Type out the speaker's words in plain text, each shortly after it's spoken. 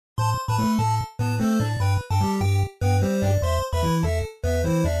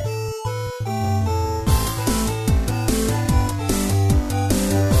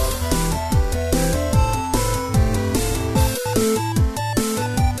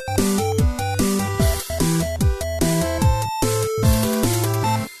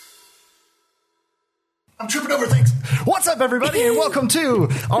up, everybody, and welcome to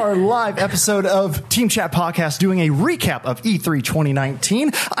our live episode of Team Chat Podcast doing a recap of E3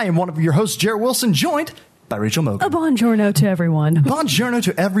 2019. I am one of your hosts, Jared Wilson, joined by Rachel Mogan. A buongiorno to everyone. Buongiorno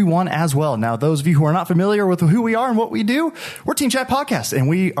to everyone as well. Now, those of you who are not familiar with who we are and what we do, we're Team Chat Podcast, and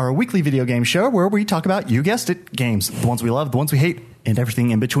we are a weekly video game show where we talk about, you guessed it, games. The ones we love, the ones we hate, and everything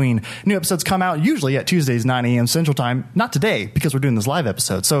in between. New episodes come out usually at Tuesdays, 9 a.m. Central Time. Not today, because we're doing this live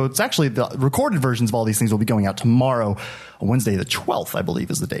episode. So it's actually the recorded versions of all these things will be going out tomorrow. Wednesday the 12th, I believe,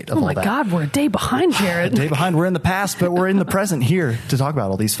 is the date of all that. Oh my God, we're a day behind, Jared. A day behind. We're in the past, but we're in the present here to talk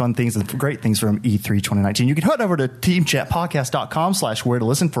about all these fun things and great things from E3 2019. You can head over to teamchatpodcast.com/where to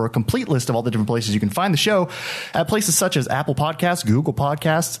listen for a complete list of all the different places you can find the show at places such as Apple Podcasts, Google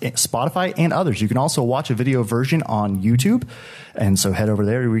Podcasts, Spotify, and others. You can also watch a video version on YouTube. And so head over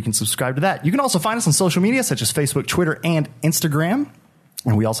there where you can subscribe to that. You can also find us on social media such as Facebook, Twitter, and Instagram.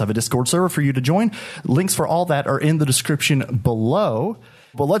 And we also have a Discord server for you to join. Links for all that are in the description below.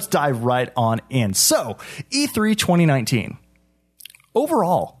 But let's dive right on in. So, E3 2019.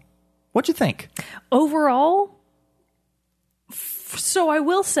 Overall, what'd you think? Overall, so I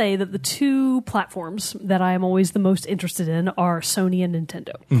will say that the two platforms that I am always the most interested in are Sony and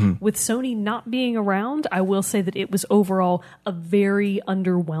Nintendo. Mm-hmm. With Sony not being around, I will say that it was overall a very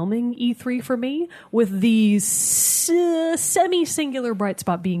underwhelming E3 for me, with the semi-singular bright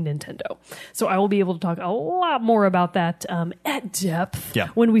spot being Nintendo. So I will be able to talk a lot more about that at depth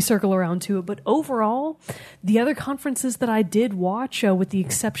when we circle around to it. But overall, the other conferences that I did watch, with the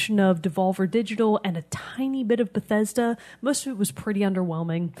exception of Devolver Digital and a tiny bit of Bethesda, most of it was pretty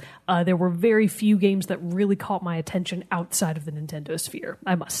underwhelming. There were very few games that really caught my attention outside of the Nintendo sphere,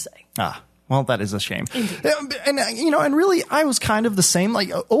 I must say. Well, that is a shame. And really, I was kind of the same.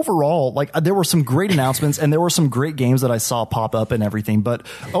 Like, overall, like, there were some great announcements and there were some great games that I saw pop up and everything. But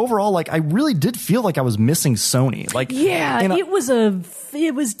overall, like, I really did feel like I was missing Sony. Like, it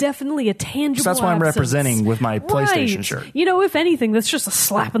was definitely a tangible. So that's why I'm representing with my PlayStation shirt. You know, if anything, that's just a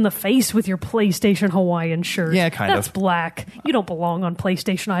slap in the face with your PlayStation Hawaiian shirt. Yeah, kind of. That's black. You don't belong on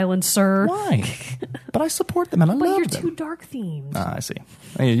PlayStation Island, sir. Why? But I support them and I love them. But you're too dark themed. I see.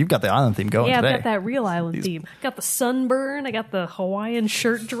 You've got the island theme going today. I've got that real island theme. Got the sunburn. I got the Hawaiian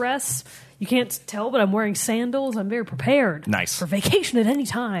shirt dress. You can't tell, but I'm wearing sandals. I'm very prepared. Nice. For vacation at any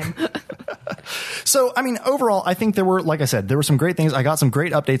time. So, I mean, overall, I think there were, like I said, there were some great things. I got some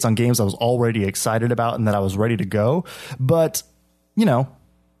great updates on games I was already excited about and that I was ready to go. But, you know,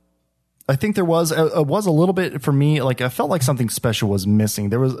 I think there was a little bit for me, like I felt like something special was missing.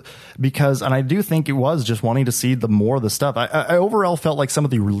 There was and I do think it was just wanting to see the more of the stuff. I overall felt like some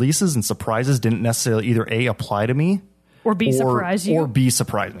of the releases and surprises didn't necessarily either A, apply to me or B, surprise you, or B,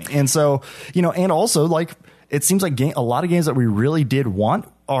 surprise me. And so, you know, and also like it seems like a lot of games that we really did want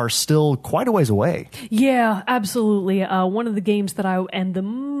are still quite a ways away. Yeah, absolutely. One of the games that I am the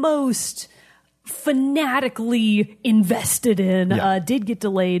most fanatically invested in did get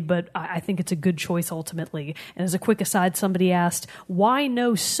delayed, but I think it's a good choice ultimately. And as a quick aside, somebody asked, why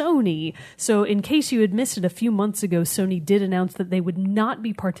no Sony? So in case you had missed it, a few months ago, Sony did announce that they would not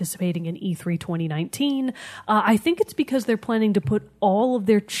be participating in E3 2019. I think it's because they're planning to put all of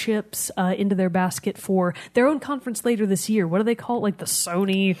their chips into their basket for their own conference later this year. What do they call it? Like the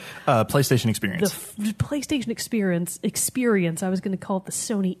Sony PlayStation Experience. The PlayStation Experience. I was going to call it the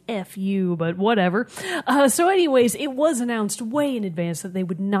Sony FU, but whatever. So anyways, it was announced way in advance that they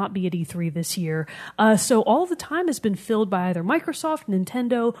would not be at E3 this year. So all the time has been filled by either Microsoft,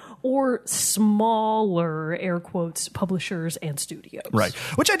 Nintendo, or smaller, air quotes, publishers and studios. Right.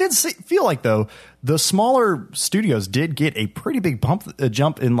 Which I did feel like, though, the smaller studios did get a pretty big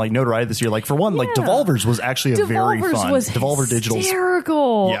jump in like notoriety this year. Like for one, like Devolver's was actually very fun. Devolver Digital's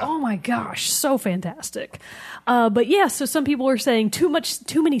hysterical. Yeah. Oh my gosh, so fantastic. But yeah, so some people are saying too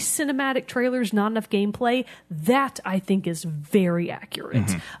many cinematic trailers, not enough gameplay. That I think is very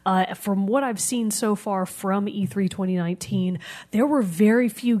accurate. Mm-hmm. From what I've seen so far from E3 2019, there were very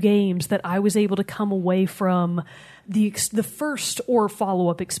few games that I was able to come away from the first or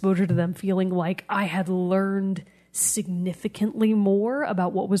follow-up exposure to them feeling like I had learned significantly more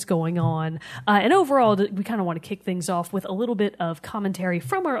about what was going on. And overall, we kind of want to kick things off with a little bit of commentary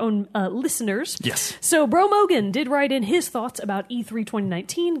from our own listeners. Yes. So Bro Mogan did write in his thoughts about E3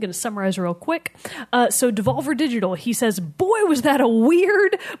 2019. Going to summarize real quick. So Devolver Digital, he says, boy, was that a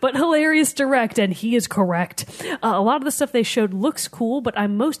weird but hilarious direct, and he is correct. A lot of the stuff they showed looks cool, but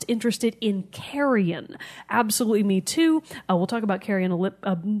I'm most interested in Carrion. Absolutely me too. We'll talk about Carrion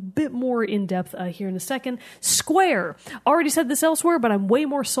a bit more in depth here in a second. Square Square. Already said this elsewhere, but I'm way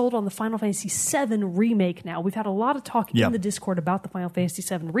more sold on the Final Fantasy VII Remake now. We've had a lot of talk in the Discord about the Final Fantasy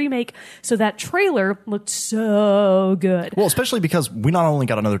VII Remake, so that trailer looked so good. Well, especially because we not only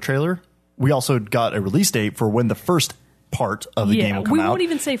got another trailer, we also got a release date for when the first part of the game will come out. We won't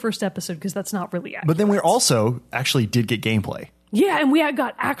even say first episode because that's not really accurate. But then we also actually did get gameplay. Yeah, and we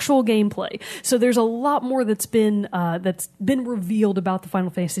got actual gameplay. So there's a lot more that's been revealed about the Final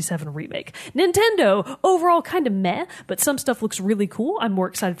Fantasy VII Remake. Nintendo, overall kind of meh, but some stuff looks really cool. I'm more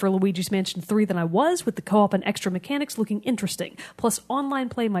excited for Luigi's Mansion 3 than I was, with the co-op and extra mechanics looking interesting. Plus, online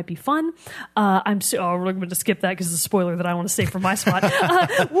play might be fun. We're going to skip that because it's a spoiler that I want to save for my spot.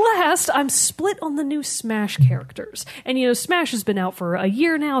 Last, I'm split on the new Smash characters. And, Smash has been out for a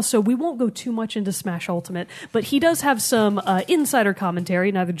year now, so we won't go too much into Smash Ultimate, but he does have some insider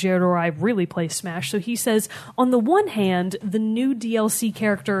commentary. Neither Jared or I really play Smash, so he says, on the one hand, the new DLC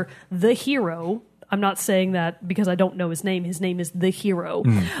character, The Hero, I'm not saying that because I don't know his name is The Hero,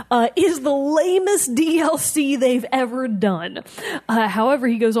 is the lamest DLC they've ever done. However,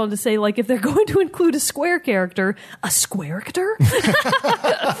 he goes on to say, if they're going to include a Square character,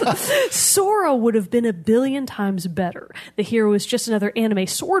 Sora would have been 1 billion times better. The Hero is just another anime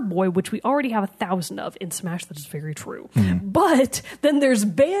sword boy, which we already have 1,000 of in Smash. That is very true. But then there's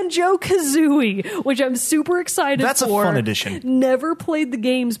Banjo-Kazooie, which I'm super excited for. That's a fun addition. Never played the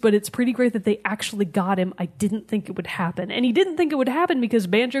games, but it's pretty great that they actually got him. I didn't think it would happen. And he didn't think it would happen because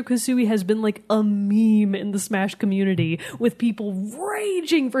Banjo-Kazooie has been like a meme in the Smash community, with people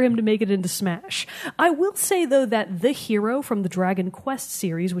raging for him to make it into Smash. I will say, though, that The Hero from the Dragon Quest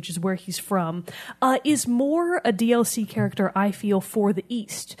series, which is where he's from, is more a DLC character, I feel, for the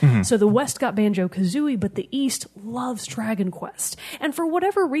East. So the West got Banjo-Kazooie, but the East loves Dragon Quest. And for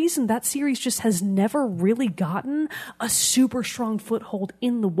whatever reason, that series just has never really gotten a super strong foothold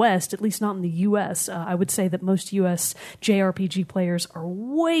in the West, at least not in the U.S. I would say that most U.S. JRPG players are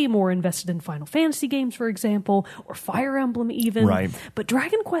way more invested in Final Fantasy games, for example, or Fire Emblem even. Right. But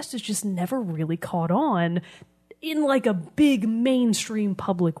Dragon Quest has just never really caught on in like a big mainstream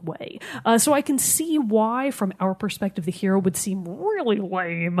public way. So I can see why, from our perspective, The Hero would seem really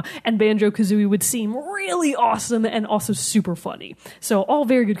lame and Banjo-Kazooie would seem really awesome and also super funny. So all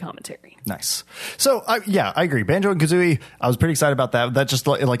very good commentary. Nice. So, I agree. Banjo and Kazooie, I was pretty excited about that. That's just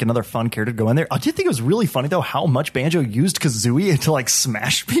like another fun character to go in there. I did think it was really funny, though, how much Banjo used Kazooie to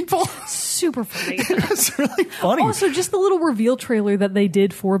smash people. Super funny. It's really funny. Also, just the little reveal trailer that they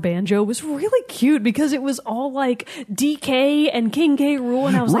did for Banjo was really cute because it was all DK and King K. Rool,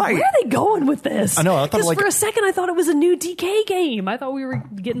 and I was like, where are they going with this? I know. I thought because for a second I thought it was a new DK game. I thought we were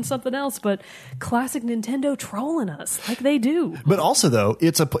getting something else, but classic Nintendo trolling us like they do. But also, though,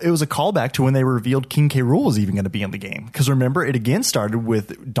 it was a callback to when they revealed King K. Rool was even going to be in the game. Because remember, it again started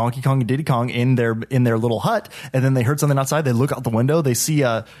with Donkey Kong and Diddy Kong in their little hut, and then they heard something outside. They look out the window, they see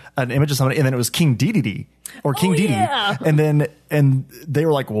an image of somebody, and then it was King Dedede. Or King Dedede. Yeah. And they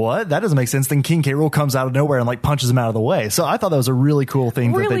were like, what? That doesn't make sense. Then King K. Rool comes out of nowhere and punches him out of the way. So I thought that was a really cool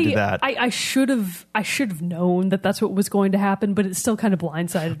thing that they did that. I should have known that that's what was going to happen, but it still kind of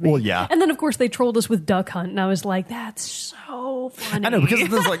blindsided me. Well, yeah. And then of course they trolled us with Duck Hunt, and I was like, that's so funny. I know, because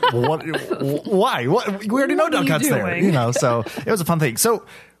it's why? What? We already know Duck Hunt's there. So it was a fun thing. So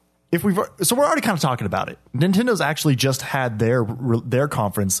we're already kind of talking about it. Nintendo's actually just had their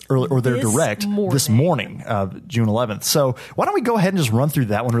conference or their direct this morning, June 11th. So why don't we go ahead and just run through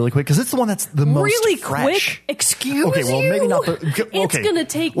that one really quick, because it's the one that's the most really fresh. Quick. Excuse you. Okay, well maybe not. It's going to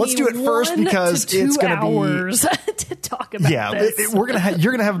take Let's do it first because it's going to be hours to talk about this. You're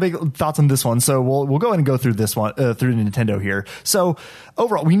going to have big thoughts on this one. So we'll go ahead and go through this one through Nintendo here. So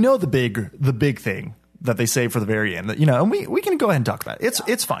overall, we know the big thing that they save for the very end, and we can go ahead and talk about it.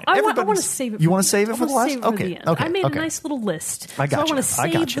 It's fine. I want to save it. You want to save it for the last? Okay. I made a nice little list. I got so I want to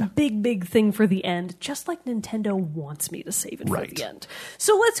save the big thing for the end, just like Nintendo wants me to save it for the end.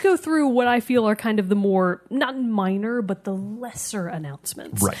 So let's go through what I feel are kind of the more, not minor, but the lesser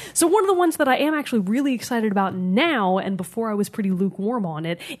announcements. Right. So one of the ones that I am actually really excited about now, and before I was pretty lukewarm on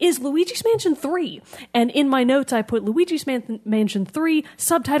it, is Luigi's Mansion 3. And in my notes, I put Luigi's Mansion 3,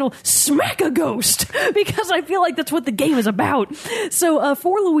 subtitle, Smack-A-Ghost, because I feel like that's what the game is about. So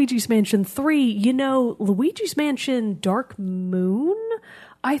for Luigi's Mansion 3, Luigi's Mansion Dark Moon,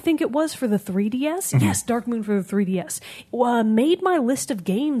 I think it was, for the 3DS. Mm-hmm. Yes, Dark Moon for the 3DS. Made my list of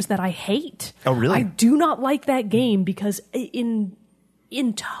games that I hate. Oh, really? I do not like that game because in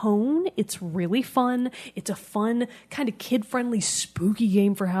in tone, it's really fun. It's a fun, kind of kid-friendly, spooky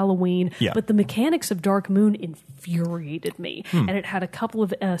game for Halloween. Yeah. But the mechanics of Dark Moon infuriated me. And it had a couple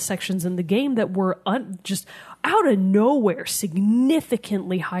of sections in the game that were just out of nowhere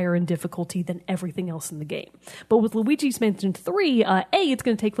significantly higher in difficulty than everything else in the game. But with Luigi's Mansion 3, A, it's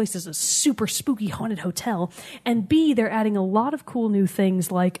going to take place as a super spooky haunted hotel, and B, they're adding a lot of cool new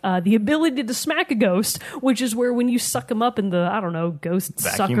things like the ability to smack a ghost, which is where when you suck them up in the, I don't know, Ghost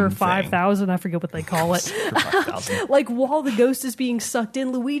Vacuum Sucker thing. 5000, I forget what they call it. Like while the ghost is being sucked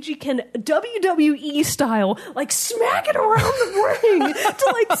in, Luigi can WWE style, like smack it around the ring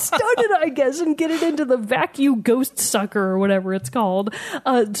to like stun it, I guess, and get it into the vacuum ghost sucker or whatever it's called.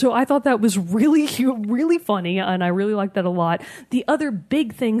 So I thought that was really, really funny, and I really liked that a lot. The other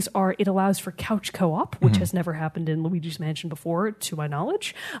big things are it allows for couch co-op, which has never happened in Luigi's Mansion before, to my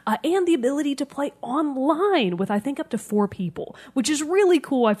knowledge, and the ability to play online with, I think, up to 4 people, which is really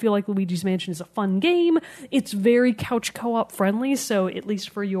cool. I feel like Luigi's Mansion is a fun game. It's very couch co-op friendly, so at least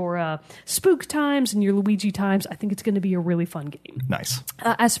for your spook times and your Luigi times, I think it's going to be a really fun game. Nice.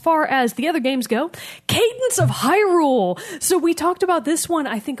 As far as the other games go, Cadence of Hyrule. So we talked about this one,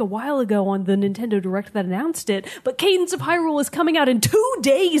 I think, a while ago on the Nintendo Direct that announced it, but Cadence of Hyrule is coming out in 2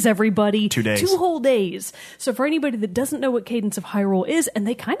 days, everybody. 2 days. 2 whole days. So for anybody that doesn't know what Cadence of Hyrule is, and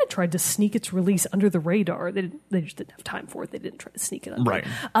they kind of tried to sneak its release under the radar. They just didn't have time for it. They didn't try to sneak it under. Right.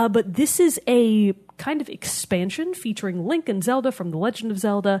 But this is a kind of expansion featuring Link and Zelda from The Legend of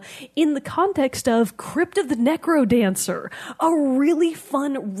Zelda in the context of Crypt of the Necrodancer, a really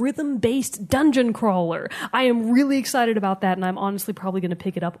fun rhythm-based dungeon crawler. I am really excited about that, and I'm honestly probably going to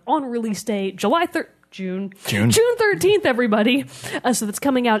pick it up on release day, June 13th, everybody. So that's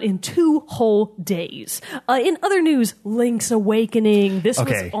coming out in 2 whole days. In other news, Link's Awakening. This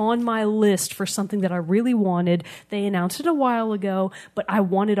was on my list for something that I really wanted. They announced it a while ago, but I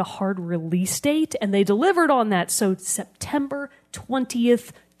wanted a hard release date, and they delivered on that. So September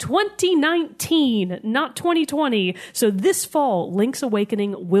 20th, 2019, not 2020. So this fall, Link's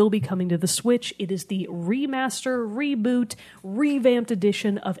Awakening will be coming to the Switch. It is the remaster, reboot, revamped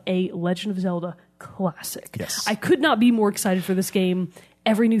edition of a Legend of Zelda classic. Yes. I could not be more excited for this game.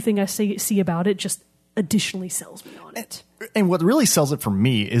 Every new thing I see about it just additionally sells me on it. And what really sells it for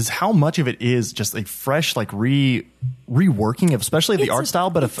me is how much of it is just a fresh, like reworking of, especially the art style,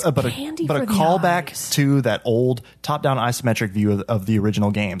 but a callback to that old top-down isometric view of the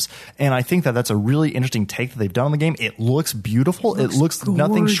original games. And I think that that's a really interesting take that they've done on the game. It looks beautiful. It looks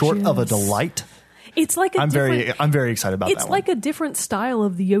nothing short of a delight. It's like I'm very excited about that one. It's like a different style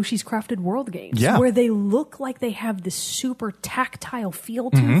of the Yoshi's Crafted World games, where they look like they have this super tactile feel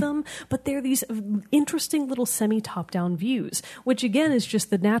to them, but they're these interesting little semi-top-down views, which again is just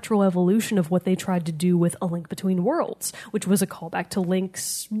the natural evolution of what they tried to do with A Link Between Worlds, which was a callback to A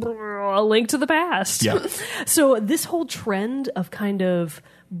Link to the Past. Yeah. So this whole trend of kind of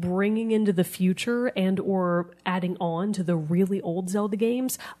bringing into the future and or adding on to the really old Zelda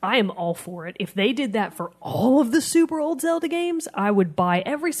games, I am all for it. If they did that for all of the super old Zelda games, I would buy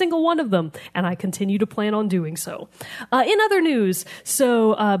every single one of them, and I continue to plan on doing so. In other news,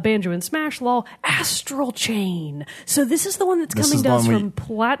 Banjo and Smash LOL, Astral Chain. So this is the one that's coming to us from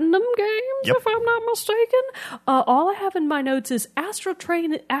Platinum Games, if I'm not mistaken. All I have in my notes is Astral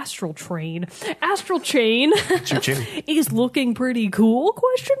Chain is looking pretty cool, ?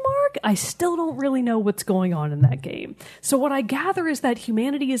 I still don't really know what's going on in that game. So what I gather is that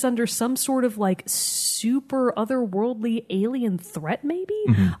humanity is under some sort of like super otherworldly alien threat, maybe?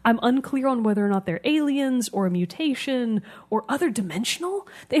 I'm unclear on whether or not they're aliens or a mutation or other dimensional.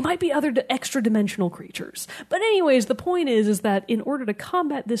 They might be other extra dimensional creatures. But anyways, the point is that in order to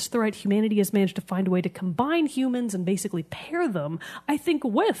combat this threat, humanity has managed to find a way to combine humans and basically pair them, I think,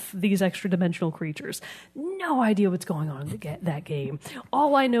 with these extra dimensional creatures. No idea what's going on in that game.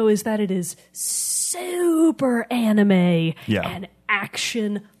 All I know is that it is super anime and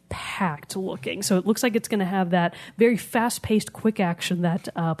action-packed looking. So it looks like it's going to have that very fast-paced, quick action that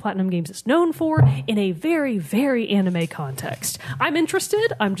Platinum Games is known for in a very, very anime context. I'm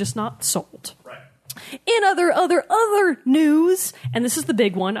interested. I'm just not sold. Right. In other news, and this is the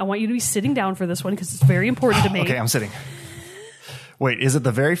big one. I want you to be sitting down for this one because it's very important to me. Okay, I'm sitting. Wait, is it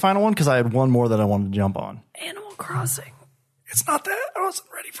the very final one? Because I had one more that I wanted to jump on. Animal Crossing. It's not that. I wasn't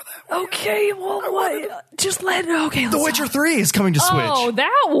ready for that one. Okay, well, what? Just let it. Okay, The Witcher 3 is coming to Switch. Oh,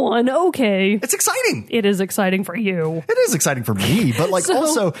 that one. Okay. It's exciting. It is exciting for you. It is exciting for me, but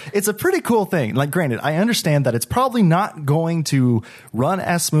also it's a pretty cool thing. Like, granted, I understand that it's probably not going to run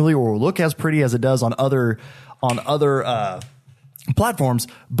as smoothly or look as pretty as it does on other platforms,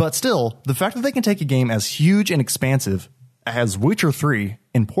 but still, the fact that they can take a game as huge and expansive as Witcher 3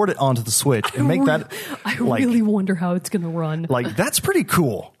 and port it onto the Switch and make that I really wonder how it's going to run. Like, that's pretty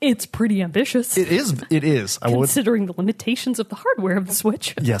cool. It's pretty ambitious. It is. Considering the limitations of the hardware of the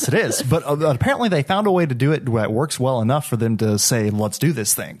Switch. Yes, it is. But apparently they found a way to do it where it works well enough for them to say, let's do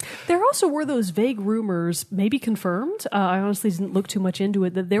this thing. There also were those vague rumors, maybe confirmed. I honestly didn't look too much into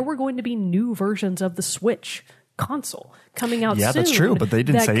it, that there were going to be new versions of the Switch console coming out soon. Yeah, that's true, but they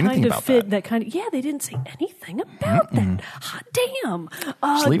didn't say anything about that. They didn't say anything about that. Hot damn.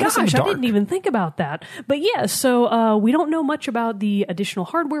 Gosh, I didn't even think about that. But yeah, so we don't know much about the additional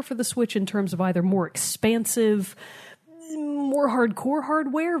hardware for the Switch in terms of either more expansive, more hardcore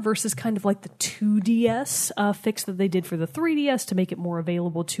hardware versus kind of like the 2DS fix that they did for the 3DS to make it more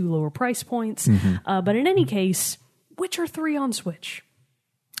available to lower price points. But in any case, Witcher 3 on Switch.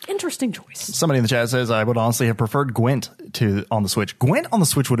 Interesting choice. Somebody in the chat says, I would honestly have preferred Gwent on the Switch. Gwent on the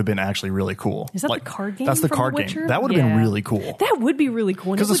Switch would have been actually really cool. Is that the card game? That's the card game. That would have been really cool. That would be really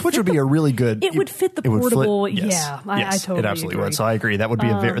cool. Because the Switch would be a really good... It would fit the portable... Yes, I totally it absolutely agree. would. So I agree. That would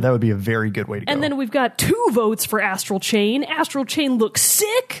be a very good way to go. And then we've got 2 votes for Astral Chain. Astral Chain looks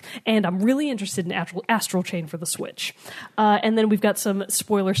sick, and I'm really interested in Astral Chain for the Switch. And then we've got some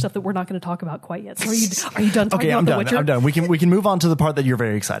spoiler stuff that we're not going to talk about quite yet. So are you done talking about The Witcher? I'm done. We can move on to the part that you're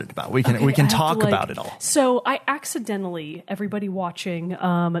very excited about. We can talk about it all. So I accidentally, everybody watching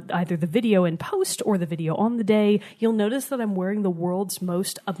either the video in post or the video on the day, you'll notice that I'm wearing the world's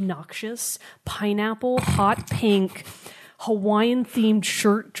most obnoxious pineapple hot pink Hawaiian themed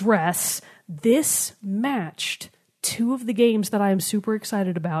shirt dress. This matched 2 of the games that I am super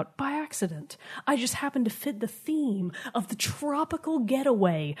excited about by accident. I just happened to fit the theme of the tropical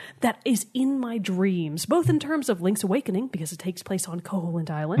getaway that is in my dreams, both in terms of Link's Awakening, because it takes place on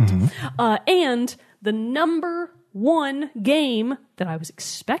Koholint Island, and the number 1 game that I was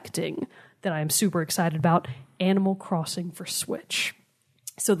expecting, that I am super excited about, Animal Crossing for Switch.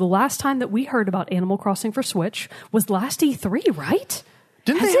 So the last time that we heard about Animal Crossing for Switch was last E3, right?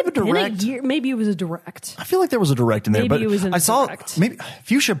 Didn't they have a direct? Maybe it was a direct. I feel like there was a direct in there, Maybe it was in I saw direct. maybe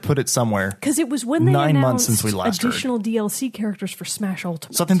Fuchsia put it somewhere because it was when they 9 announced months since we last additional DLC characters for Smash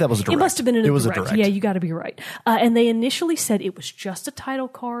Ultimate. So I think that was a direct. It must have been in a was direct. a direct. Yeah, you got to be right. And they initially said it was just a title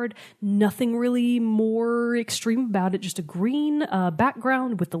card, nothing really more extreme about it, just a green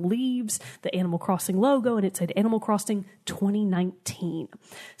background with the leaves, the Animal Crossing logo, and it said Animal Crossing 2019.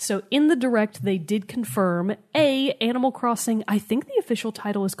 So in the direct, they did confirm Animal Crossing. I think the official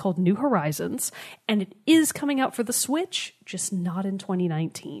title is called New Horizons, and it is coming out for the Switch, just not in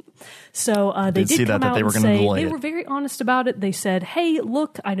 2019. So they did come out and say they were very honest about it. They said, hey,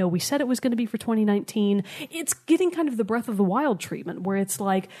 look, I know we said it was going to be for 2019. It's getting kind of the Breath of the Wild treatment, where it's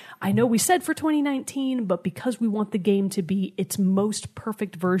like, I know we said for 2019, but because we want the game to be its most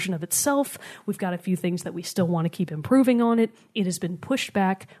perfect version of itself, we've got a few things that we still want to keep improving on it. It has been pushed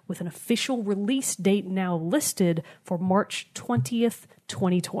back with an official release date now listed for March 20th,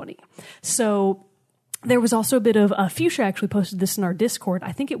 2020. So there was also a bit of Fuchsia actually posted this in our Discord.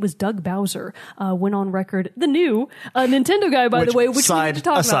 I think it was Doug Bowser went on record, the new Nintendo guy, by the way, which we need to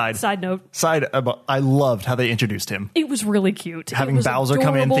talk about. Side note. I loved how they introduced him. It was really cute. Having Bowser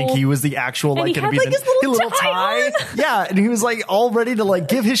come in and think he was the actual, and like, going to be his little tie. Yeah, and he was like all ready to like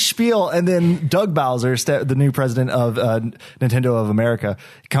give his spiel, and then Doug Bowser, the new president of Nintendo of America,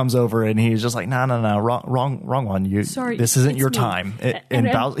 comes over and he's just like, no, wrong one. Sorry, this isn't your time.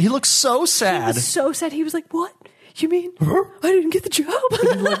 And Bowser, he looks so sad. He was so sad. He was like, what? You mean I didn't get the job?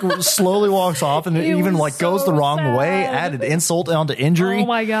 He like slowly walks off, and it even like goes the wrong sad. way, added insult onto injury. Oh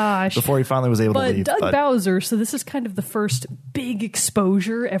my gosh. Before he finally was able to leave. Doug Bowser, so this is kind of the first big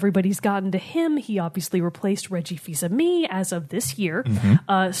exposure everybody's gotten to him. He obviously replaced Reggie Fils-Aimé as of this year.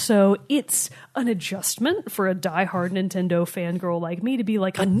 So it's an adjustment for a diehard Nintendo fangirl like me to be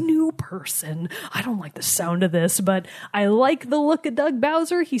like a new person. I don't like the sound of this, but I like the look of Doug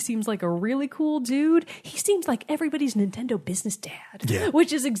Bowser. He seems like a really cool dude. He seems like everybody's Nintendo business dad,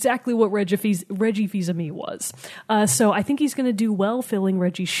 which is exactly what Reggie Fils-Aimé was. So I think he's going to do well filling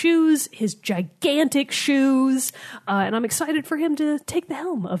Reggie's shoes, his gigantic shoes, and I'm excited for him to take the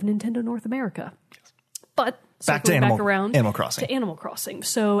helm of Nintendo North America. But back to Animal Crossing.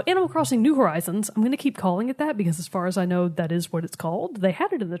 So Animal Crossing New Horizons, I'm going to keep calling it that because as far as I know, that is what it's called. They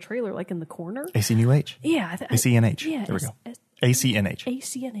had it in the trailer, like in the corner. ACNH. Yeah. ACNH. Yeah. There we go. ACNH.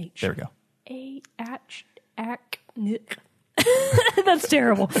 ACNH. There we go. That's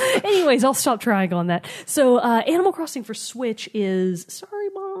terrible. Anyways, I'll stop trying on that. So Animal Crossing for Switch is... Sorry,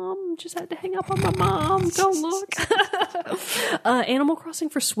 Mom. Mom. Just had to hang up on my mom. Don't look. Animal Crossing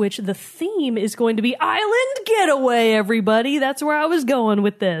for Switch. The theme is going to be Island Getaway, everybody. That's where I was going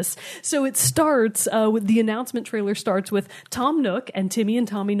with this. So it starts with the announcement trailer starts with Tom Nook and Timmy and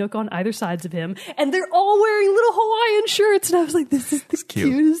Tommy Nook on either sides of him. And they're all wearing little Hawaiian shirts. And I was like, this is the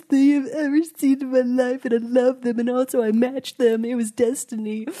cutest thing I've ever seen in my life. And I love them. And also I matched them. It was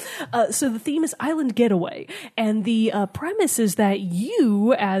destiny. So the theme is Island Getaway. And the premise is that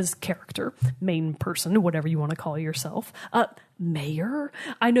you, as character, main person, whatever you want to call yourself, mayor?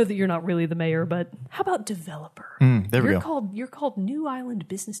 I know that you're not really the mayor, but how about developer? There we go. You're called New Island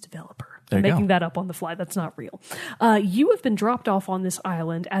Business Developer. There I'm you making go. that up on the fly. That's not real. You have been dropped off on this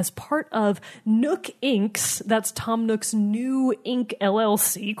island as part of Nook Inc.'s, that's Tom Nook's new Inc.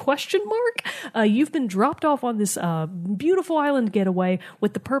 LLC, ? You've been dropped off on this beautiful island getaway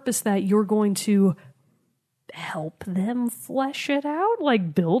with the purpose that you're going to help them flesh it out,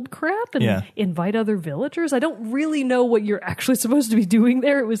 like build crap and invite other villagers. I don't really know what you're actually supposed to be doing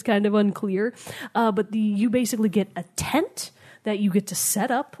there. It was kind of unclear. But you basically get a tent that you get to set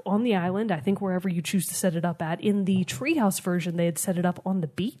up on the island, I think wherever you choose to set it up at. In the Treehouse version, they had set it up on the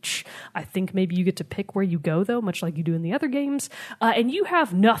beach. I think maybe you get to pick where you go, though, much like you do in the other games. And you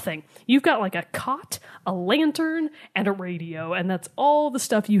have nothing. You've got like a cot, a lantern, and a radio, and that's all the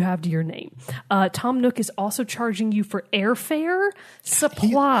stuff you have to your name. Tom Nook is also charging you for airfare,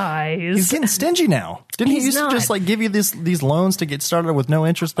 supplies. He's getting stingy now. Didn't he used to just like give you these loans to get started with no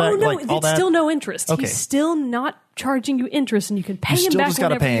interest back? Oh, no, like, all it's that? still no interest. Okay. He's still not charging you interest, and you can pay him still back just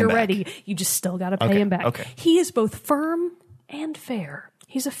gotta whenever pay him you're back. ready. You just still got to pay him back. Okay. He is both firm and fair.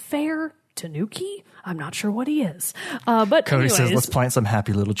 He's a fair Tanuki. I'm not sure what he is. But Cody anyways, says, let's plant some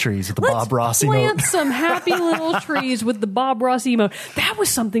happy little trees with the Bob Ross plant emote. some happy little trees with the Bob Ross emote. That was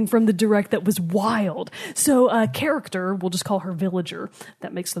something from the direct that was wild. So character, we'll just call her Villager.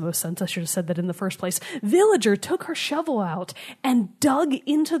 That makes the most sense. I should have said that in the first place. Villager took her shovel out and dug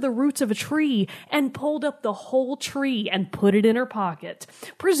into the roots of a tree and pulled up the whole tree and put it in her pocket.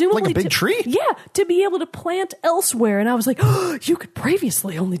 Presumably Like a big tree? Yeah, to be able to plant elsewhere. And I was like, oh, you could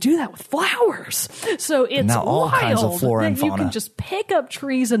previously only do that with flowers. So it's now all wild kinds of flora and that you fauna. can just pick up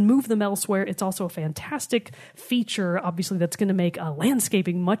trees and move them elsewhere. It's also a fantastic feature, obviously, that's going to make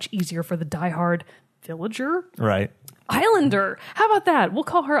landscaping much easier for the diehard villager. Right. Islander. How about that? We'll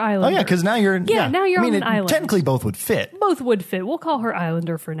call her Islander. Oh, yeah, because now you're... now you're on an island. Technically, both would fit. Both would fit. We'll call her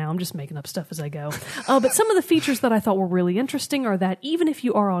Islander for now. I'm just making up stuff as I go. But some of the features that I thought were really interesting are that even if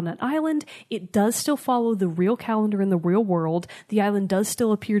you are on an island, it does still follow the real calendar in the real world. The island does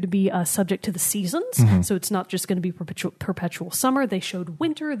still appear to be subject to the seasons. Mm-hmm. So it's not just going to be perpetual summer. They showed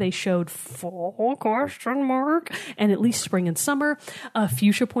winter. They showed fall, ? And at least spring and summer.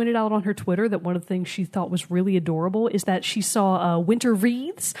 Fuchsia pointed out on her Twitter that one of the things she thought was really adorable is that she saw winter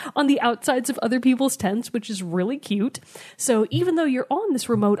wreaths on the outsides of other people's tents, which is really cute. So even though you're on this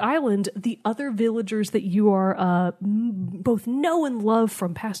remote island, the other villagers that you are both know and love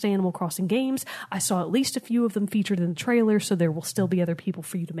from past Animal Crossing games, I saw at least a few of them featured in the trailer, so there will still be other people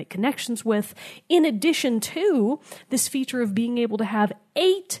for you to make connections with. In addition to this feature of being able to have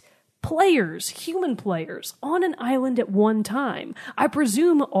 8 players, human players, on an island at one time. I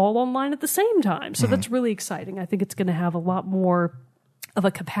presume all online at the same time. So that's really exciting. I think it's going to have a lot more of a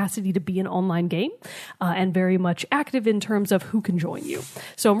capacity to be an online game and very much active in terms of who can join you.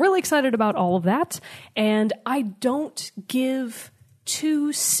 So I'm really excited about all of that. And I don't give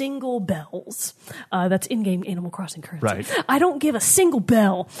 2 single bells. That's in-game Animal Crossing currency. Right. I don't give a single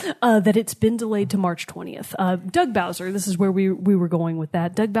bell that it's been delayed to March 20th. Doug Bowser, this is where we were going with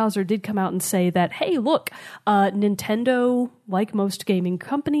that. Doug Bowser did come out and say that, hey, look, Nintendo, like most gaming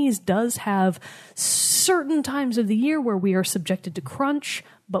companies, does have certain times of the year where we are subjected to crunch.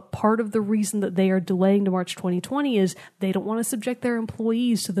 But part of the reason that they are delaying to March 2020 is they don't want to subject their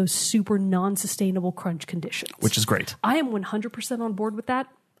employees to those super non-sustainable crunch conditions. Which is great. I am 100% on board with that.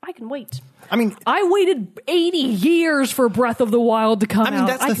 I can wait. I mean, I waited 80 years for Breath of the Wild to come out. I mean,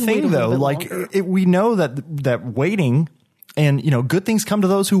 that's the thing, though. Like, we know that waiting and, good things come to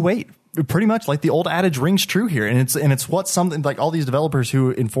those who wait. Pretty much, like the old adage rings true here, and it's what something like all these developers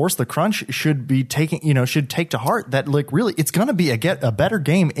who enforce the crunch should be taking, should take to heart. That like really, it's going to be a better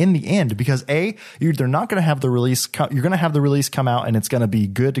game in the end because they're not going to have the release. You're going to have the release come out, and it's going to be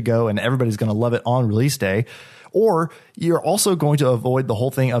good to go, and everybody's going to love it on release day. Or you're also going to avoid the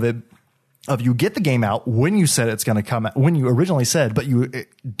whole thing of it of you get the game out when you said it's going to come out, when you originally said, but you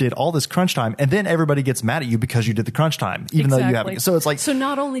did all this crunch time, and then everybody gets mad at you because you did the crunch time, even though you haven't. So it's like, so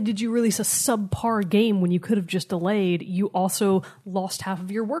not only did you release a subpar game when you could have just delayed, you also lost half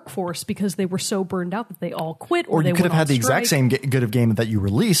of your workforce because they were so burned out that they all quit, or they you could have went had on the exact strike. same good of game that you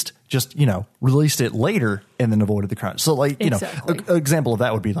released, just, released it later and then avoided the crunch. So like, Exactly. an example of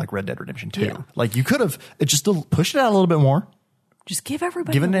that would be like Red Dead Redemption 2. Yeah. Like you could have just still pushed it out a little bit more. Just give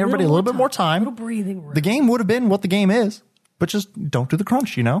everybody Giving everybody a little bit more time. a little breathing room. The game would have been what the game is, but just don't do the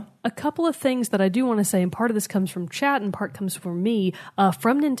crunch, A couple of things that I do want to say, and part of this comes from chat and part comes from me,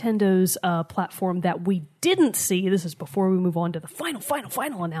 from Nintendo's platform that we didn't see. This is before we move on to the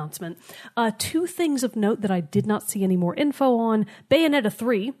final announcement. Two things of note that I did not see any more info on. Bayonetta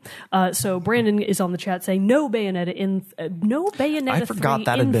 3. So Brandon is on the chat saying no Bayonetta 3 I forgot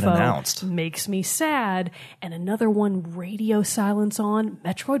that had been info announced. makes me sad. And another one, radio silence on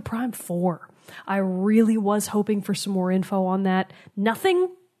Metroid Prime 4. I really was hoping for some more info on that. Nothing.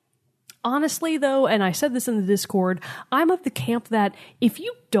 Honestly, though, and I said this in the Discord, I'm of the camp that if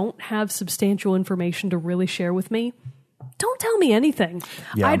you don't have substantial information to really share with me, don't tell me anything.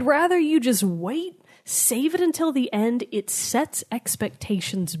 Yeah. I'd rather you just wait, save it until the end. It sets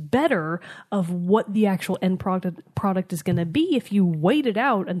expectations better of what the actual end product is going to be if you wait it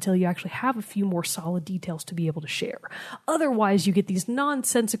out until you actually have a few more solid details to be able to share. Otherwise, you get these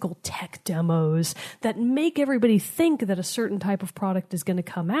nonsensical tech demos that make everybody think that a certain type of product is going to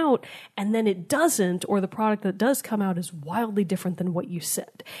come out, and then it doesn't, or the product that does come out is wildly different than what you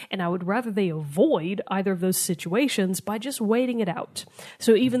said. And I would rather they avoid either of those situations by just waiting it out.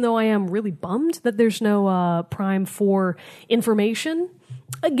 So even though I am really bummed that there's no Prime 4 information,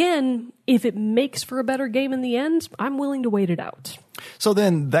 again, if it makes for a better game in the end, I'm willing to wait it out. So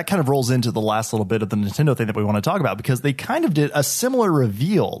then that kind of rolls into the last little bit of the Nintendo thing that we want to talk about, because they kind of did a similar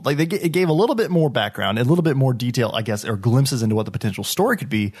reveal. Like it gave a little bit more background, a little bit more detail, I guess, or glimpses into what the potential story could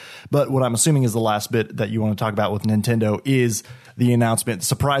be. But what I'm assuming is the last bit that you want to talk about with Nintendo is the announcement, the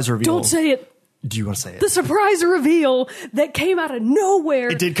surprise reveal. Don't say it. Do you want to say it? The surprise reveal that came out of nowhere.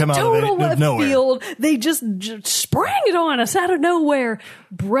 It did come out total of left nowhere. field. They just sprang it on us out of nowhere.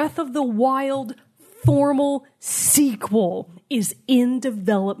 Breath of the Wild formal sequel is in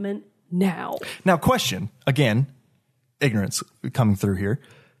development now. Now, question, again, ignorance coming through here.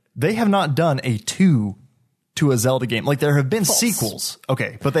 They have not done a 2 to a Zelda game. Like, there have been False. sequels.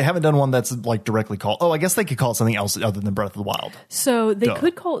 Okay, but they haven't done one that's like directly called. Oh, I guess they could call it something else other than Breath of the Wild. So they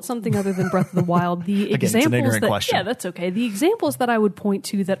could call it something other than Breath of the Wild. The Again, it's an examples ignorant that question. yeah, that's okay. The examples that I would point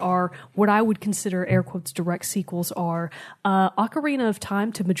to that are what I would consider air quotes direct sequels are Ocarina of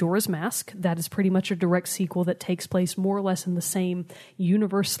Time to Majora's Mask. That is pretty much a direct sequel that takes place more or less in the same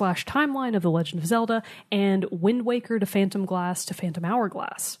universe / timeline of The Legend of Zelda, and Wind Waker to Phantom Glass to Phantom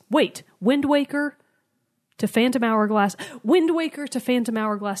Hourglass. Wait, Wind Waker to Phantom Hourglass, Wind Waker to Phantom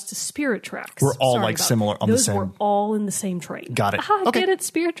Hourglass to Spirit Tracks. We're all Sorry like about similar on the those same. were all in the same train. Got it. Aha, Okay. Get it?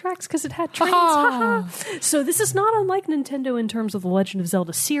 Spirit Tracks because it had trains. Haha. So this is not unlike Nintendo in terms of the Legend of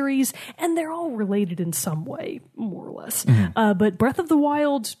Zelda series, and they're all related in some way, more or less. But Breath of the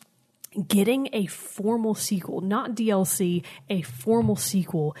Wild, getting a formal sequel, not DLC, a formal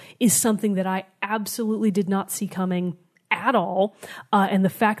sequel, is something that I absolutely did not see coming at all. And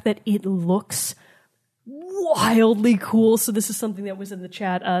the fact that it looks wildly cool. So this is something that was in the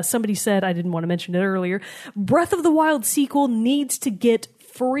chat. Somebody said, I didn't want to mention it earlier, Breath of the Wild sequel needs to get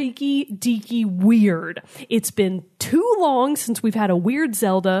freaky deaky weird. It's been too long since we've had a weird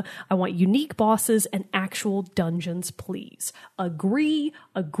Zelda. I want unique bosses and actual dungeons, please. Agree,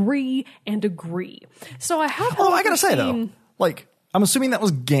 and agree. So I have Oh, I gotta say though, seen- like, I'm assuming that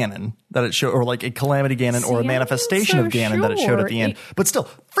was Ganon that it showed, or like a Calamity Ganon, or a See, manifestation I'm of so Ganon that it showed at the sure. end. But still,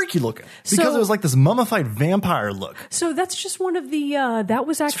 freaky looking. Because So- it was like this mummified vampire look. So that's just one of the, that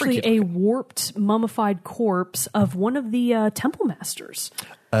was actually freaky a warped, mummified corpse of one of the Temple Masters.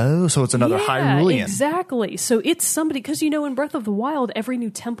 Oh, so it's another Hyrulean. Exactly. So it's somebody, because in Breath of the Wild, every new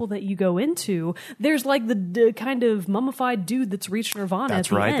temple that you go into, there's like the kind of mummified dude that's reached Nirvana That's at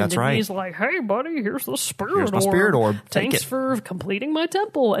the right, end. that's and right. he's like, hey buddy, here's the spirit Here's my orb. spirit orb. Take Thanks it." for completing my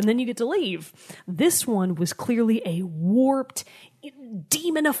temple. And then you get to leave. This one was clearly a warped,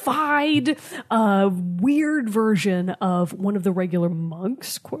 demonified, weird version of one of the regular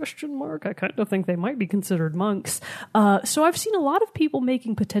monks, ? I kind of think they might be considered monks. So I've seen a lot of people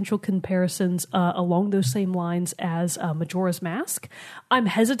making potential comparisons along those same lines as Majora's Mask. I'm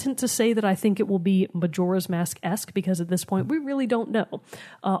hesitant to say that I think it will be Majora's Mask-esque because at this point we really don't know.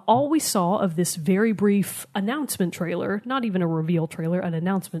 All we saw of this very brief announcement trailer, not even a reveal trailer, an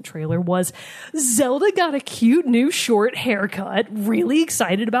announcement trailer, was Zelda got a cute new short haircut, really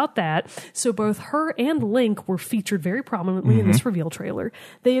excited about that. So both her and Link were featured very prominently in this reveal trailer.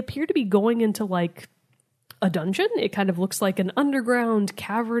 They appear to be going into like a dungeon. It kind of looks like an underground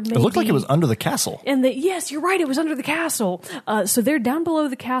cavern. Maybe. It looked like it was under the castle. And yes, you're right. It was under the castle. So they're down below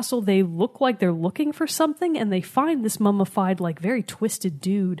the castle. They look like they're looking for something, and they find this mummified, like very twisted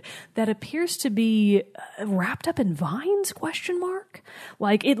dude that appears to be wrapped up in vines? ?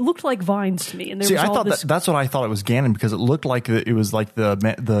 Like it looked like vines to me. And there was I all thought this, that's what I thought it was Ganon, because it looked like it was like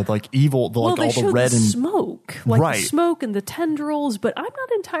the like evil, well, like they all showed the red the and smoke, like Right. the smoke and the tendrils. But I'm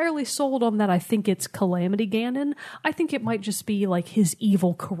not entirely sold on that. I think it's Calamity Ganon. I think it might just be like his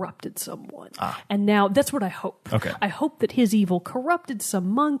evil corrupted someone. And now that's what I hope. Okay. I hope that his evil corrupted some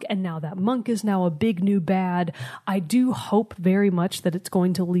monk, and now that monk is now a big new bad. I do hope very much that it's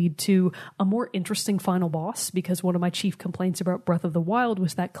going to lead to a more interesting final boss, because one of my chief complaints about Breath of the Wild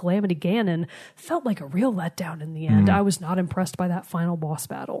was that Calamity Ganon felt like a real letdown in the end. I was not impressed by that final boss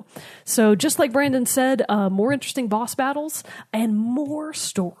battle. So just like Brandon said, more interesting boss battles and more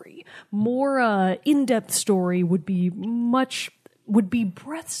story, more in-depth story would be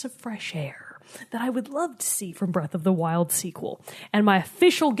breaths of fresh air that I would love to see from Breath of the Wild sequel. And my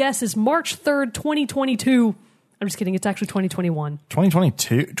official guess is March 3rd, 2022. I'm just kidding. It's actually 2021.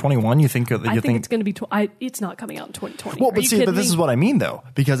 2022, 21. You think? I think it's going to be. It's not coming out in 2020. Well, Are but you see, but kidding this me? is what I mean, though,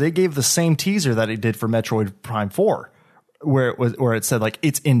 because it gave the same teaser that it did for Metroid Prime 4, where it said like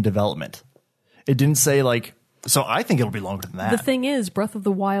it's in development. It didn't say like. So I think it'll be longer than that. The thing is, Breath of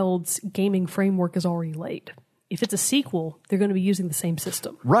the Wild's gaming framework is already laid. If it's a sequel, they're going to be using the same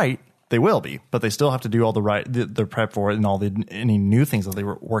system. Right. They will be, but they still have to do all the prep for it and any new things that they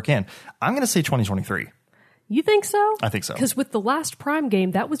work in. I'm going to say 2023. You think so? I think so. Because with the last Prime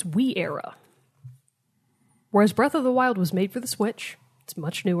game, that was Wii era. Whereas Breath of the Wild was made for the Switch. It's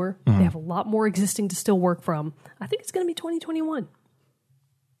much newer. They have a lot more existing to still work from. I think it's going to be 2021.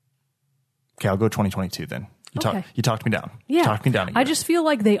 Okay, I'll go 2022 then. You talked me down. Yeah. You talked me down a year. I just feel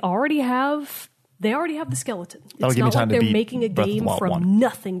like they already have the skeleton. It's That'll give me not time like to they're beat making a Breath of the game Wild from 1.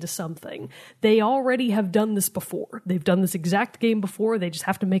 nothing to something. They already have done this before. They've done this exact game before. They just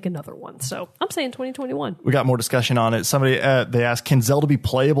have to make another one. So I'm saying 2021. We got more discussion on it. Somebody they asked, "Can Zelda be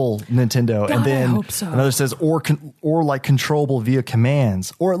playable, Nintendo?" God, and then I hope so. Another says, "Or like controllable via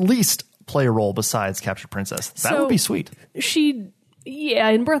commands, or at least play a role besides Captured Princess." That would be sweet. Yeah,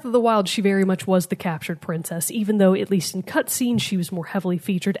 in Breath of the Wild, she very much was the captured princess, even though, at least in cutscenes, she was more heavily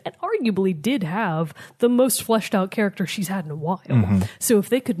featured and arguably did have the most fleshed out character she's had in a while. So if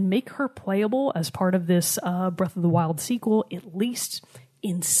they could make her playable as part of this Breath of the Wild sequel, at least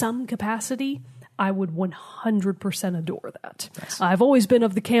in some capacity, I would 100% adore that. Nice. I've always been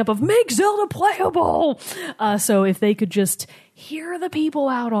of the camp of make Zelda playable. So if they could just hear the people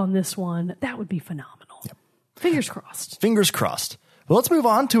out on this one, that would be phenomenal. Yep. Fingers crossed. Fingers crossed. Well, let's move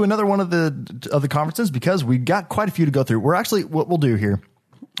on to another one of the conferences, because we got quite a few to go through. We're actually, what we'll do here,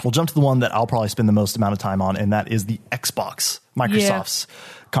 we'll jump to the one that I'll probably spend the most amount of time on, and that is the Xbox, Microsoft's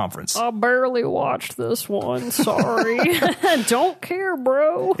conference. I barely watched this one. Sorry. Don't care,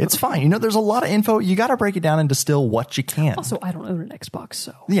 bro. It's fine. There's a lot of info. You got to break it down and distill what you can. Also, I don't own an Xbox,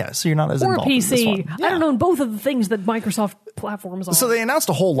 so. Yeah, so you're not as or involved a in this PC. one. Yeah. I don't own both of the things that Microsoft platforms are. So they announced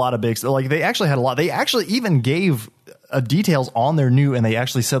a whole lot of big stuff. Like they actually had a lot. They actually even gave details on their new, and they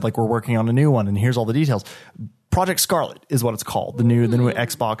actually said like, we're working on a new one, and here's all the details. Project Scarlet is what it's called, the new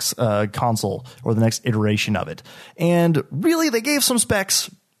Xbox console, or the next iteration of it. And really, they gave some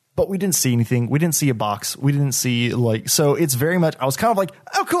specs, but we didn't see anything. We didn't see a box. We didn't see so it's very much, I was kind of like,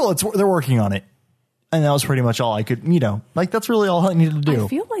 oh cool, they're working on it. And that was pretty much all I could, that's really all I needed to do. I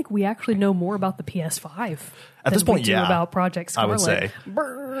feel like we actually know more about the PS5 at this point, about Project Scarlet. I would say.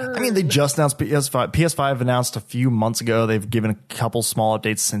 Brr. I mean, they just announced PS5. PS5 announced a few months ago. They've given a couple small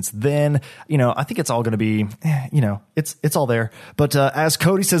updates since then. I think it's all going to be, it's all there. But as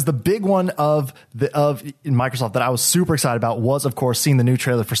Cody says, the big one of Microsoft that I was super excited about was, of course, seeing the new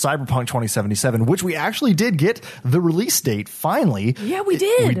trailer for Cyberpunk 2077, which we actually did get the release date finally. Yeah, we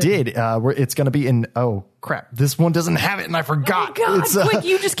did. We did. It's going to be in. Oh crap! This one doesn't have it, and I forgot. Oh God! Quick,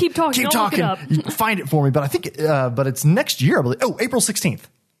 you just keep talking. Keep I'll talking. Look it up. Find it for me. But I think, but it's next year, I believe. Oh, April 16th.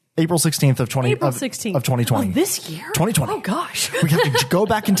 April 16th of 2020. Oh, this year? 2020. Oh gosh. We have to go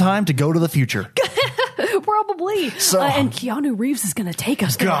back in time to go to the future. Probably. So, and Keanu Reeves is going to take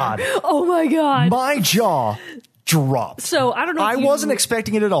us there. God. Oh my God. My jaw dropped. So I don't know. I wasn't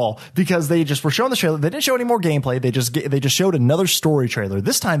expecting it at all, because they just were showing the trailer. They didn't show any more gameplay. They just showed another story trailer.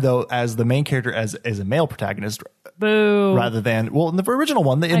 This time though, as the main character, as a male protagonist. Boo. Rather than, in the original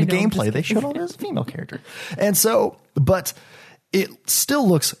one, in the gameplay, they showed all as a female character. And so, but it still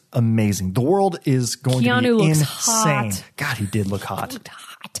looks amazing. The world is going Keanu to be looks insane. hot. God, he did look hot. He looked hot.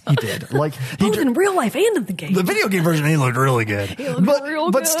 He did. Like Both in real life and in the game. the video game version, he looked really good. He looked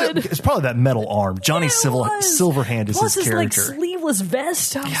real but good. still, it's probably that metal arm. Johnny Yeah, it was. Silverhand is Plus his character. like sleeveless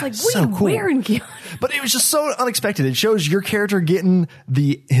vest. I was Yeah, like, so what are you cool. wearing, Keanu? But it was just so unexpected. It shows your character getting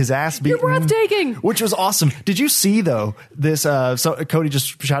his ass beaten. You're breathtaking. Which was awesome. Did you see, though, this, so Cody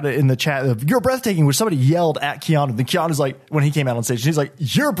just shouted in the chat, you're breathtaking, which somebody yelled at Keanu. Then Keanu's like, when he came out on stage, he's like,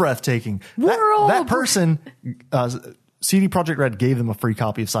 you're breathtaking. We're all that person, CD Projekt Red gave them a free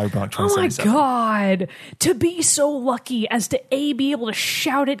copy of Cyberpunk 2077. Oh my God. To be so lucky as to be able to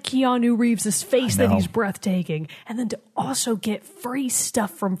shout at Keanu Reeves' face that know. he's breathtaking, and then to also get free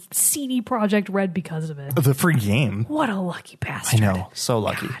stuff from CD Projekt Red because of it. The free game. What a lucky bastard. I know. So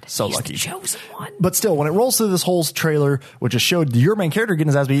lucky. God, So he's lucky. the chosen one. But still, when it rolls through this whole trailer, which just showed your main character getting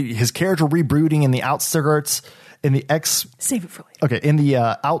his ass beat, his character rebrooding in the outskirts, in the Save it for later. in the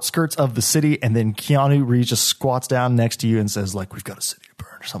outskirts of the city, and then Keanu Reeves just squats down next to you and says, like, we've got a city to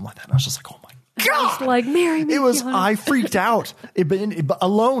burn or something like that. And I was just like, oh my Just God. like, marry me, It was, Keanu. I freaked out. But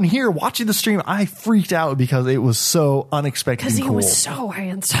alone here, watching the stream, I freaked out because it was so unexpected Because and he cool. was so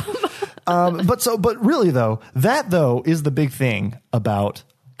handsome. But really though, that is the big thing about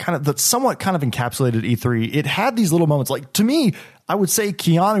kind of that somewhat kind of encapsulated E3. It had these little moments. Like, to me, I would say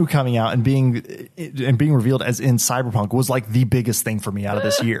Keanu coming out and being revealed as in Cyberpunk was like the biggest thing for me out of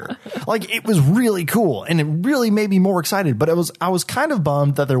this year. Like, it was really cool and it really made me more excited. But I was kind of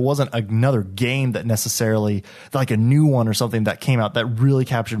bummed that there wasn't another game that necessarily, like a new one or something that came out that really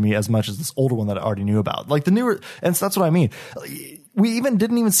captured me as much as this older one that I already knew about. Like the newer, and so that's what I mean. We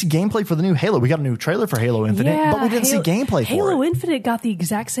didn't even see gameplay for the new Halo. We got a new trailer for Halo Infinite, but we didn't see gameplay for it. Halo Infinite got the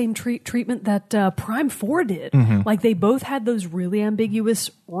exact same treatment that Prime 4 did. Mm-hmm. Like, they both had those really ambiguous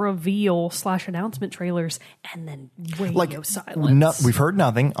reveal/announcement trailers, and then radio silence. We've heard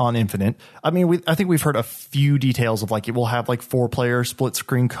nothing on Infinite. I mean, I think we've heard a few details of like it will have like 4-player split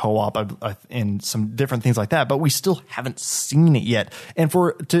screen co-op and some different things like that, but we still haven't seen it yet. And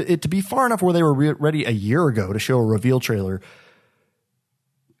for it to be far enough where they were ready a year ago to show a reveal trailer,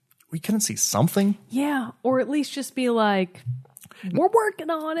 we couldn't see something. Yeah, or at least just be like, we're working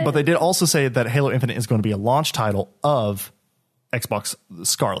on it. But they did also say that Halo Infinite is going to be a launch title of Xbox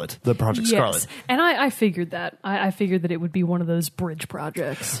Scarlet, the Project Scarlet. And I figured that. I figured that it would be one of those bridge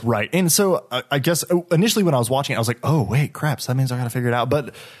projects. Right. And so I guess initially when I was watching it, I was like, oh, wait, crap. So that means I got to figure it out.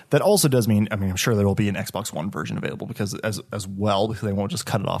 But that also does mean, I mean, I'm sure there will be an Xbox One version available because as well, because they won't just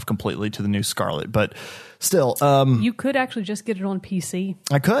cut it off completely to the new Scarlet. But still, You could actually just get it on PC.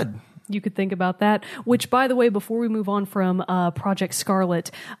 I could. You could think about that. Which, by the way, before we move on from Project Scarlet,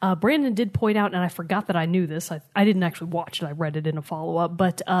 Brandon did point out, and I forgot that I knew this. I didn't actually watch it. I read it in a follow-up.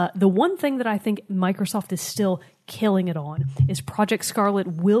 But the one thing that I think Microsoft is still killing it on is Project Scarlet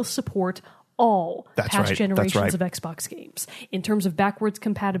will support all past generations of Xbox games. In terms of backwards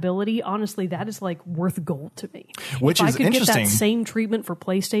compatibility, honestly, that is like worth gold to me. Which if is I could interesting. get that same treatment for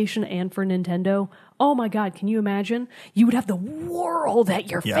PlayStation and for Nintendo, oh my God, can you imagine? You would have the world at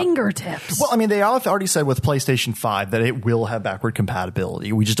your fingertips. Well, I mean, they already said with PlayStation 5 that it will have backward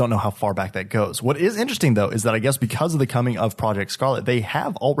compatibility. We just don't know how far back that goes. What is interesting, though, is that I guess because of the coming of Project Scarlet, they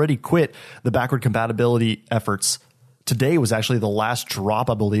have already quit the backward compatibility efforts. Today was actually the last drop,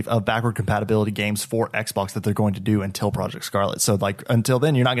 I believe, of backward compatibility games for Xbox that they're going to do until Project Scarlet. So, like, until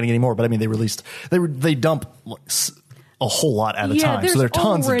then, you're not going to get any more. But I mean, they dump a whole lot at a time. So there are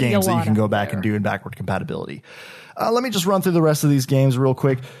tons of games that you can go back and do in backward compatibility. Let me just run through the rest of these games real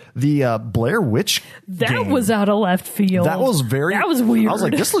quick. The Blair Witch That was out of left field. That was weird. I was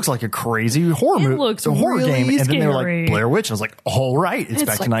like, this looks like a crazy horror movie. It looks horror really game. And then they were scary. like, Blair Witch. I was like, all right. It's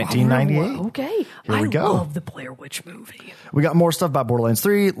back like, to 1998. Okay. Here we go. I love the Blair Witch movie. We got more stuff about Borderlands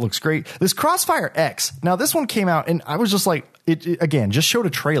 3. It looks great. This Crossfire X. Now, this one came out, and I was just like, it again, just showed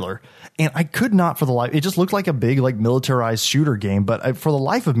a trailer, and I could not for the life. It just looked like a big, like, militarized shooter game, but for the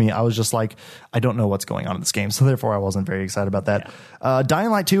life of me, I was just like, I don't know what's going on in this game, so therefore I wasn't very excited about that. Yeah.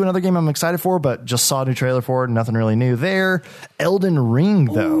 Dying Light 2, another game I'm excited for, but just saw a new trailer for it. Nothing really new there. Elden Ring,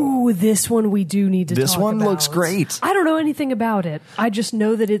 though. Ooh, this one we do need to talk about. This one looks great. I don't know anything about it. I just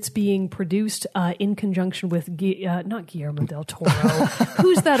know that it's being produced in conjunction with, not Guillermo del Toro.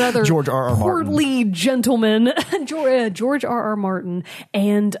 Who's that other George R.R. portly gentleman? George R.R. Martin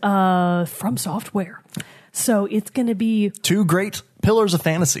and From Software. So it's going to be... two great pillars of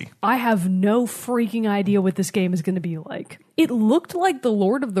fantasy. I have no freaking idea what this game is going to be like. It looked like the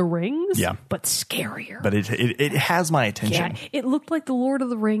Lord of the Rings, Yeah. but scarier. But it has my attention. Yeah, it looked like the Lord of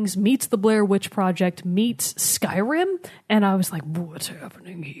the Rings meets the Blair Witch Project meets Skyrim, and I was like, "What's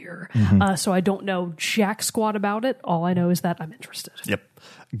happening here?" So I don't know jack squat about it. All I know is that I'm interested. Yep.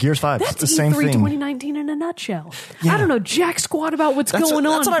 Gears 5, That's the same E3 thing. 2019 in a nutshell. Yeah. I don't know jack squat about what's going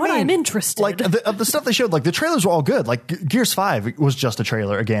on, That's what I but mean. I'm interested. Like of the stuff they showed, like the trailers were all good. Like Gears 5 was just a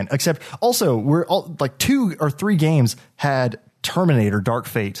trailer again, except also we're all like 2 or 3 games had Terminator Dark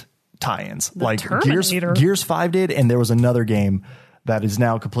Fate tie-ins. Like Terminator? Gears 5 did, and there was another game that is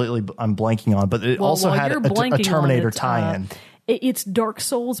now completely I'm blanking on, but it also had a Terminator tie-in. It's Dark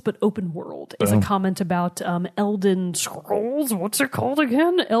Souls, but open world. Is a comment about Elden Scrolls. What's it called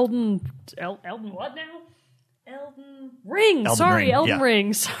again? Elden what now? Elden Ring. Elden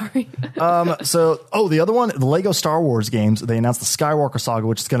Ring. Sorry. The other one, the Lego Star Wars games. They announced the Skywalker Saga,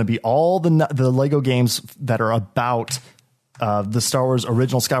 which is going to be all the Lego games that are about the Star Wars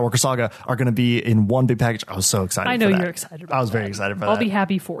original Skywalker Saga are going to be in one big package. I was so excited. I know for that. you're excited about I was that. very excited for I'll that. be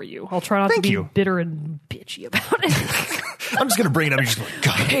happy for you. I'll try not Thank to be you. bitter and bitchy about it. I'm just going to bring it up. You're just like,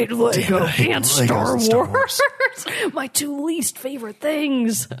 God, I hate Lego and Star Legos and Wars. My 2 least favorite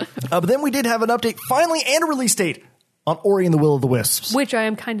things. But then we did have an update finally and a release date on Ori and the Will of the Wisps. Which I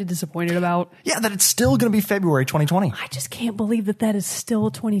am kind of disappointed about. Yeah, that it's still going to be February 2020. I just can't believe that is still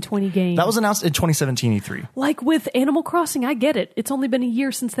a 2020 game. That was announced in 2017 E3. Like with Animal Crossing, I get it. It's only been a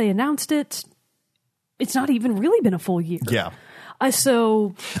year since they announced it. It's not even really been a full year. Yeah.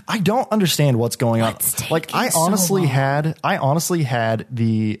 So I don't understand what's going on. Like I honestly had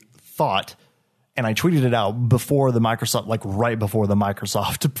the thought, and I tweeted it out before the Microsoft, like right before the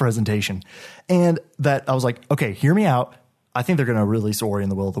Microsoft presentation, and that I was like, okay, hear me out. I think they're going to release Ori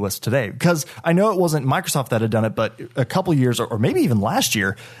and the Will of the Wisps today, because I know it wasn't Microsoft that had done it, but a couple years or maybe even last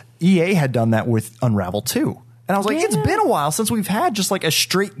year, EA had done that with Unravel 2. And I was like, it's been a while since we've had just like a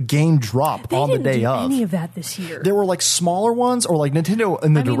straight game drop on the day of. Any of that this year? There were like smaller ones, or like Nintendo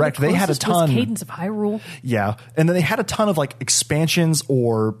in the Direct, they had a ton. Was Cadence of Hyrule. Yeah, and then they had a ton of like expansions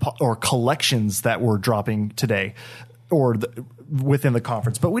or collections that were dropping today, or within the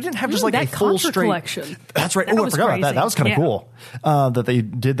conference. But we didn't have just like a full Contra straight collection. That's right. That I was forgot about crazy. that. That was kind of cool that they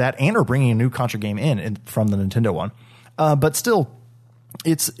did that, and are bringing a new Contra game in from the Nintendo one. But still,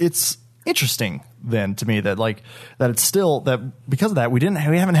 it's interesting then to me that it's still that because of that we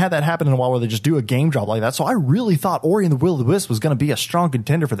haven't had that happen in a while where they just do a game drop like that. So I really thought Ori and the Will of the Wisps was going to be a strong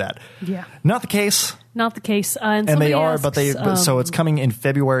contender for that. Yeah, not the case. Not the case. And they are, asks, so it's coming in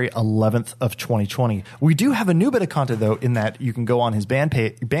February 11th of 2020. We do have a new bit of content though, in that you can go on his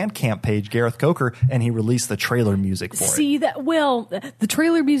Bandcamp page, Gareth Coker, and he released the trailer music for it. The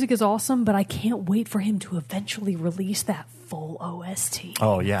trailer music is awesome, but I can't wait for him to eventually release that full OST.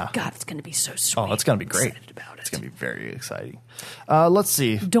 Oh yeah, God, it's going to be so sweet. Oh, it's going to be great. About it. It's going to be very exciting. Let's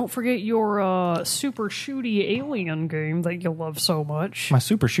see. Don't forget your super shooty alien game that you love so much. My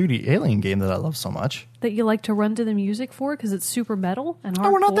super shooty alien game that I love so much. That you like to run to the music for because it's super metal and hardcore.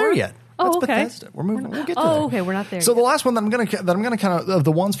 Oh, we're not there yet. That's okay. Bethesda. We're moving. We'll get to that. Okay. We're not there. So yet. the last one that I'm gonna kind of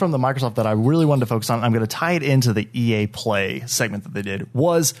the ones from the Microsoft that I really wanted to focus on, I'm gonna tie it into the EA Play segment that they did,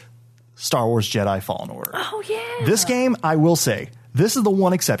 was Star Wars Jedi Fallen Order. Oh yeah. This game, I will say, this is the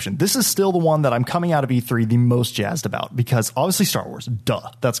one exception. This is still the one that I'm coming out of E3 the most jazzed about, because obviously Star Wars,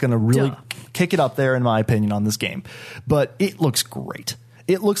 that's going to really kick it up there in my opinion on this game. But it looks great.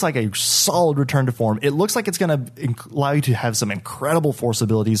 It looks like a solid return to form. It looks like it's going to allow you to have some incredible Force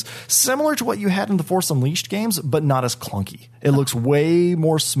abilities, similar to what you had in the Force Unleashed games, but not as clunky. It looks way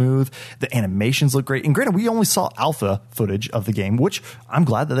more smooth. The animations look great. And granted, we only saw alpha footage of the game, which I'm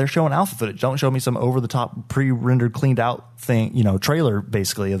glad that they're showing alpha footage. Don't show me some over-the-top, pre-rendered, cleaned out thing, trailer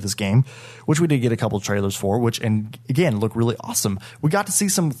basically of this game, which we did get a couple of trailers for, which, and again, look really awesome. We got to see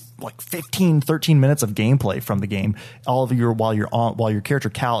some like 15, 13 minutes of gameplay from the game. All of your, while your character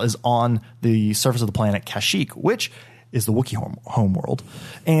Cal is on the surface of the planet Kashyyyk, which is the Wookiee home world.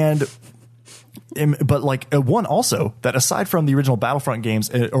 But like one also that aside from the original Battlefront games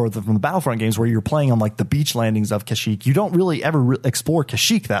from the Battlefront games where you're playing on like the beach landings of Kashyyyk, you don't really ever explore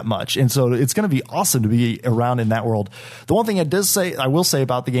Kashyyyk that much. And so it's going to be awesome to be around in that world. The one thing I will say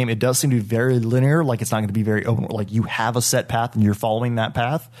about the game, it does seem to be very linear. Like it's not going to be very open. Like you have a set path and you're following that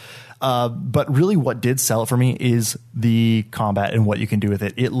path. But really what did sell it for me is the combat and what you can do with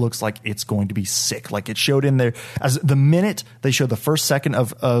it. It looks like it's going to be sick. Like it showed in there as the minute they showed the first second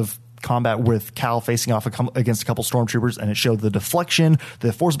of combat with Cal facing off against a couple stormtroopers, and it showed the deflection,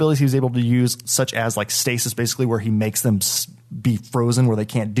 the force abilities he was able to use, such as like stasis, basically where he makes them be frozen where they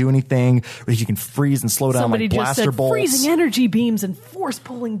can't do anything, or you can freeze and slow down Somebody like just blaster said bolts. freezing energy beams and force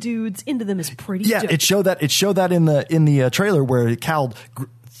pulling dudes into them is pretty Yeah, dope. it showed that in the trailer where Cal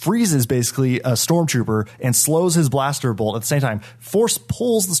freezes basically a stormtrooper and slows his blaster bolt at the same time. Force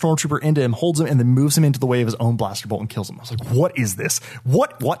pulls the stormtrooper into him, holds him, and then moves him into the way of his own blaster bolt and kills him. I was like, what is this?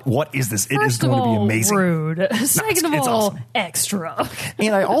 What is this? It is going to be amazing. Rude. Second of it's all, awesome. extra.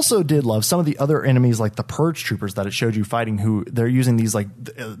 And I also did love some of the other enemies, like the Purge Troopers that it showed you fighting, who they're using these like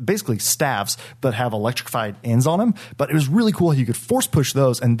basically staffs but have electrified ends on them. But it was really cool how you could force push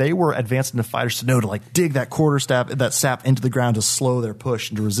those, and they were advanced enough fighters to know to like dig that that sap into the ground to slow their push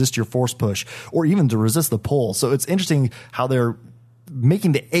and to resist your force push, or even to resist the pull. So it's interesting how they're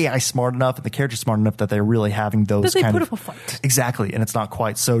making the AI smart enough and the characters smart enough that they're really having those That they kind put of up a fight. Exactly, and it's not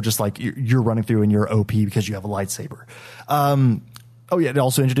quite so just like you're running through and you're OP because you have a lightsaber. Oh yeah, it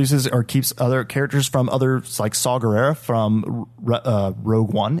also introduces or keeps other characters from other, like Saw Gerrera from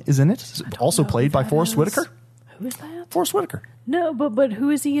Rogue One is in it. Also played by Forrest Whitaker. Who is that? Forrest Whitaker. No, but who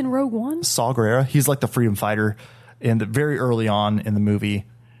is he in Rogue One? Saw Gerrera. He's like the freedom fighter, and very early on in the movie.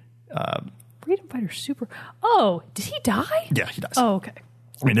 Freedom Fighter Super. Oh, did he die? Yeah, he dies. Oh, okay.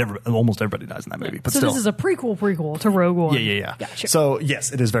 I mean, almost everybody dies in that movie, but So still. this is a prequel to Rogue One. Yeah. Gotcha. So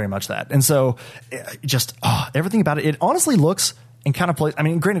yes, it is very much that. And so just everything about it, it honestly looks and kind of plays. I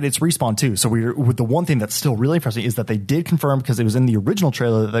mean, granted, it's Respawn too. So with the one thing that's still really impressive is that they did confirm, because it was in the original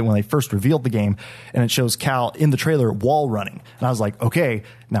trailer that when they first revealed the game, and it shows Cal in the trailer wall running. And I was like, okay,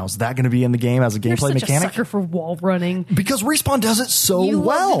 now is that going to be in the game as a You're gameplay such mechanic? a sucker for wall running. Because Respawn does it so You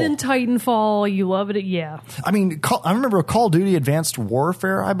well. loved it in Titanfall. You love it. Yeah. I mean, I remember Call of Duty Advanced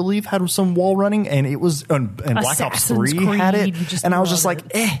Warfare, I believe, had some wall running, and it was, and Black Ops 3 had it, and I was just like,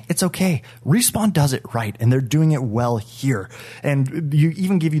 it's okay. Respawn does it right, and they're doing it well here. And you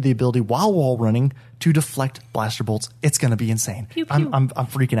even give you the ability while wall running to deflect blaster bolts. It's going to be insane. Pew, pew. I'm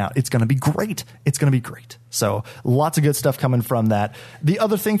freaking out. It's going to be great. It's going to be great. So lots of good stuff coming from that. The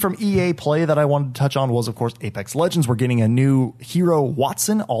other thing from EA Play that I wanted to touch on was, of course, Apex Legends. We're getting a new hero,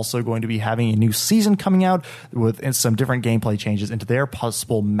 Watson, also going to be having a new season coming out with some different gameplay changes into their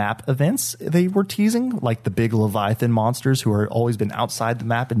possible map events they were teasing, like the big Leviathan monsters who are always been outside the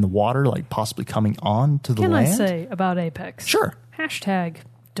map in the water, like possibly coming on to the Can land. I say about Apex? Sure. Hashtag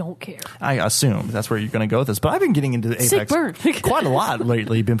don't care. I assume that's where you're going to go with this, but I've been getting into Sick Apex burn. quite a lot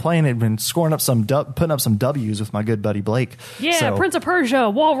lately. Been playing it, been scoring up putting up some W's with my good buddy Blake. Yeah, So, Prince of Persia,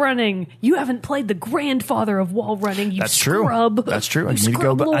 wall running. You haven't played the grandfather of wall running. You that's scrub. true. That's true. I You need to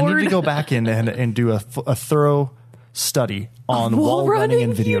go. scrub I need to lord. go back and do a thorough study on wall running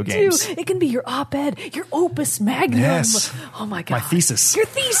in video you games. Do. It can be your op-ed, your opus magnum. Yes. Oh my god. My thesis. Your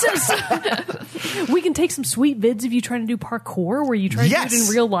thesis. We can take some sweet vids of you trying to do parkour where you try to do it in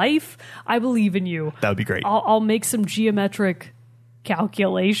real life. I believe in you. That would be great. I'll make some geometric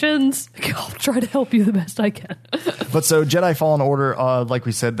calculations. I'll try to help you the best I can. But so Jedi Fallen Order, like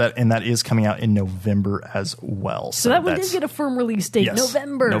we said, that is coming out in November as well. So that one did get a firm release date. Yes,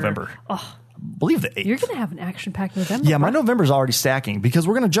 November. Oh, I believe the 8th. You're going to have an action-packed November. Yeah, my right? November's already stacking because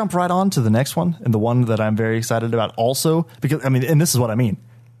we're going to jump right on to the next one, and the one that I'm very excited about also, because, I mean, and this is what I mean.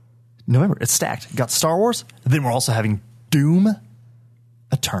 November, it's stacked. Got Star Wars, then we're also having Doom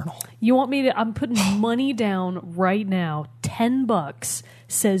Eternal. You want me to? I'm putting money down right now. $10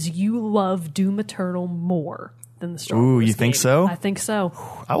 says you love Doom Eternal more than the Star Wars. Ooh, you think game. so? I think so.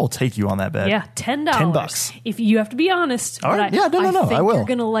 I will take you on that bet. Yeah, $10. $10. If you have to be honest. All right. But Yeah, no, I think I will. You're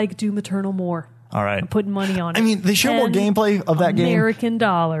going to like Doom Eternal more. All right. I'm putting money on it. I mean, they show more gameplay of that game. American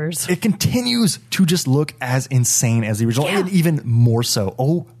dollars. It continues to just look as insane as the original, Yeah. and even more so.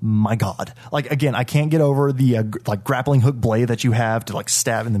 Oh my god! Like again, I can't get over the like grappling hook blade that you have to like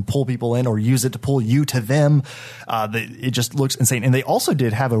stab and then pull people in, or use it to pull you to them. It just looks insane. And they also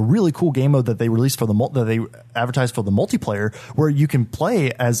did have a really cool game mode that they released for that they advertised for the multiplayer, where you can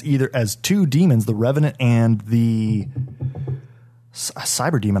play as two demons, the Revenant and the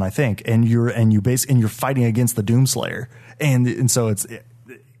Cyber Demon, I think, and you're fighting against the Doomslayer, and so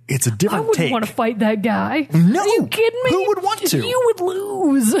it's a different I wouldn't take. want to fight that guy. No. Are you kidding me? Who would want to? You would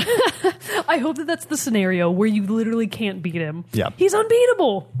lose. I hope that's the scenario where you literally can't beat him. Yeah. He's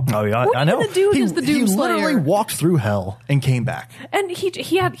unbeatable. Oh yeah, What I are know. you gonna do against the He literally Doomslayer? walked through hell and came back. And he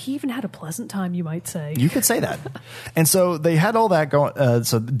even had a pleasant time, you might say. You could say that. And so they had all that going.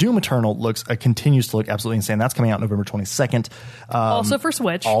 So Doom Eternal continues to look absolutely insane. That's coming out November 22nd. Also for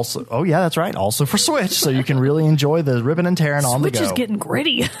Switch. Oh yeah, that's right. Also for Switch, so you can really enjoy the ribbon and tearing on the Switch go. is getting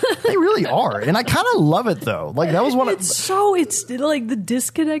gritty. They really are. And I kind of love it, though. Like, that was one of... It's like the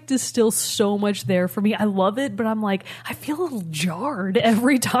disconnect is still so much there for me. I love it, but I'm like, I feel a little jarred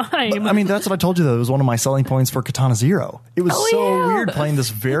every time. I mean, that's what I told you, though. It was one of my selling points for Katana Zero. It was weird playing this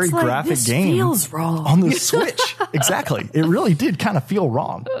very graphic game feels wrong on the Switch. Exactly. It really did kind of feel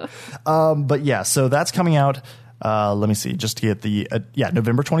wrong. But yeah, so that's coming out. Let me see, just to get the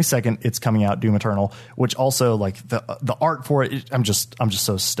November 22nd, it's coming out, Doom Eternal, which also, like, the art for it, I'm just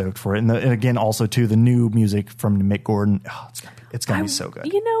so stoked for it. And again, also too, the new music from Mick Gordon. Oh, it's gonna be so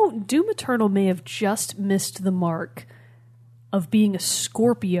good. You know, Doom Eternal may have just missed the mark of being a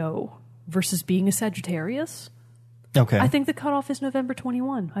Scorpio versus being a Sagittarius. Okay. I think the cutoff is November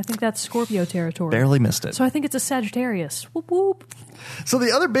 21. I think that's Scorpio territory. Barely missed it. So I think it's a Sagittarius. Whoop, whoop. So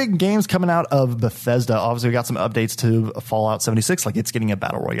the other big games coming out of Bethesda, obviously we got some updates to Fallout 76. Like, it's getting a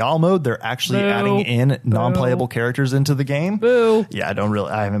Battle Royale mode. They're actually adding in non-playable characters into the game. Boo. Yeah,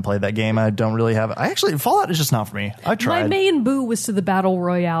 I haven't played that game. Fallout is just not for me. I tried. My main boo was to the Battle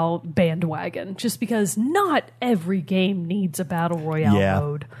Royale bandwagon, just because not every game needs a Battle Royale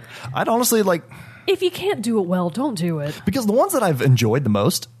mode. I'd honestly if you can't do it well, don't do it. Because the ones that I've enjoyed the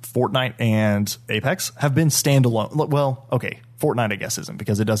most, Fortnite and Apex, have been standalone. Well, okay, Fortnite I guess isn't,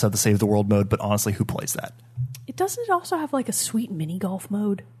 because it does have the Save the World mode, but honestly, who plays that? It doesn't also have like a sweet mini golf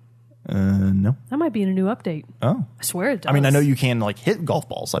mode? No. That might be in a new update. Oh. I swear it does. I mean, I know you can like hit golf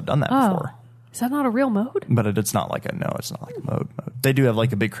balls. I've done that before. Is that not a real mode? But it's not like a mode. They do have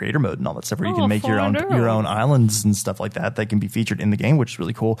like a big creator mode and all that stuff where you can make your find own islands and stuff like that can be featured in the game, which is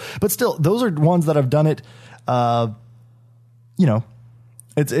really cool. But still, those are ones that have done it.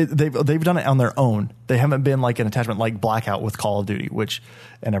 They've done it on their own. They haven't been like an attachment like Blackout with Call of Duty,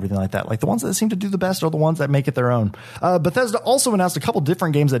 and everything like that. Like, the ones that seem to do the best are the ones that make it their own. Bethesda also announced a couple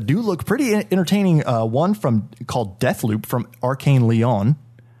different games that do look pretty entertaining. One called Deathloop from Arcane Leon.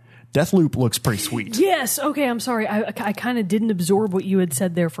 Deathloop looks pretty sweet. Yes. Okay, I'm sorry. I kind of didn't absorb what you had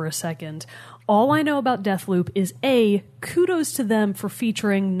said there for a second. All I know about Deathloop is kudos to them for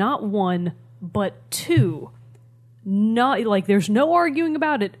featuring not one, but two. Not like there's no arguing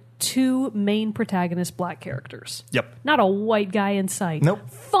about it. Two main protagonist black characters. Yep. Not a white guy in sight. Nope.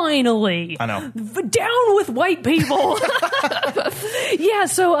 Finally. I know. Down with white people. Yeah,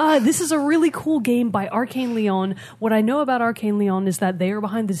 so this is a really cool game by Arcane Leon. What I know about Arcane Leon is that they are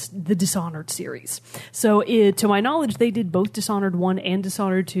behind the Dishonored series. So to my knowledge, they did both Dishonored 1 and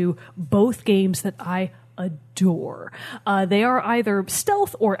Dishonored 2, both games that I adore. They are either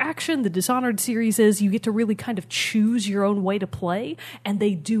stealth or action. The Dishonored series is you get to really kind of choose your own way to play, and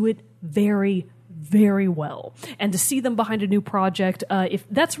they do it very, very well. And to see them behind a new project, if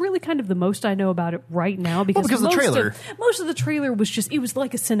that's really kind of the most I know about it right now, because the trailer. Most of the trailer it was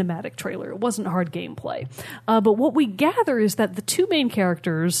like a cinematic trailer. It wasn't hard gameplay. But what we gather is that the two main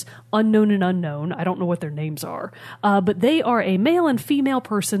characters, Unknown and Unknown, I don't know what their names are, but they are a male and female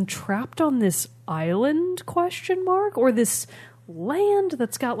person trapped on this island, or this land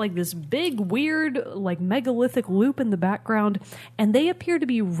that's got like this big weird like megalithic loop in the background, and they appear to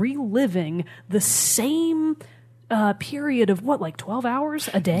be reliving the same period of 12 hours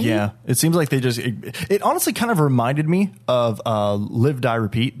a day. Yeah, it seems like it honestly kind of reminded me of Live Die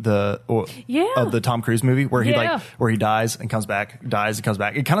Repeat, of the Tom Cruise movie where he dies and comes back.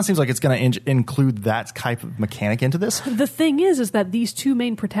 It kind of seems like it's going to include that type of mechanic into this. The thing is that these two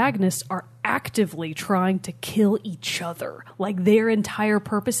main protagonists are actively trying to kill each other. Like, their entire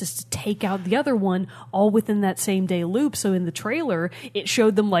purpose is to take out the other one, all within that same day loop. So in the trailer, it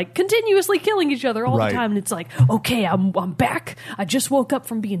showed them like continuously killing each other all the time, and it's like, okay, I'm back. I just woke up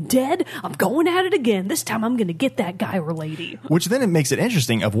from being dead. I'm going at it again. This time I'm going to get that guy or lady. Which then it makes it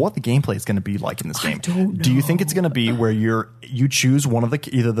interesting of what the gameplay is going to be like in this game. I don't know. Do you think it's going to be where you choose one of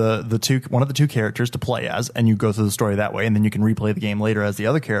the two characters to play as, and you go through the story that way, and then you can replay the game later as the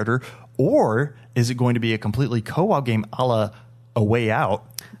other character? Or is it going to be a completely co-op game a la A Way Out?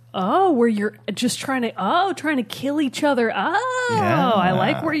 Oh, where you're just trying to kill each other. Oh, yeah, I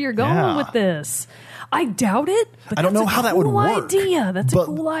like where you're going with this. I doubt it. But I don't know how that would work. That's a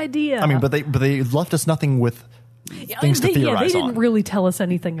cool idea. I mean, but they left us nothing with things to theorize they didn't on. really tell us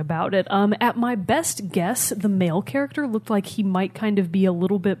anything about it. At my best guess, the male character looked like he might kind of be a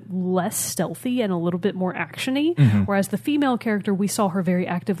little bit less stealthy and a little bit more actiony, whereas the female character, we saw her very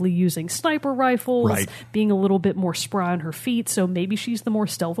actively using sniper rifles, being a little bit more spry on her feet, so maybe she's the more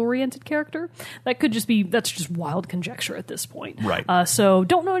stealth-oriented character. That's just wild conjecture at this point. Right. So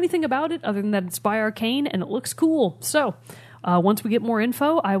don't know anything about it other than that it's by Arcane and it looks cool. So once we get more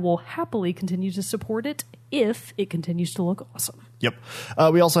info, I will happily continue to support it if it continues to look awesome. Yep.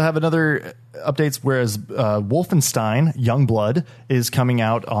 We also have another updates, whereas Wolfenstein Youngblood is coming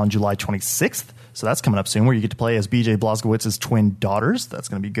out on July 26th. So that's coming up soon, where you get to play as BJ Blazkowicz's twin daughters. That's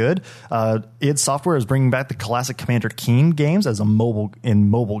going to be good. id Software is bringing back the classic Commander Keen games as a mobile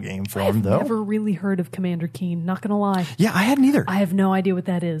game form, I've though. never really heard of Commander Keen, not going to lie. Yeah, I hadn't either. I have no idea what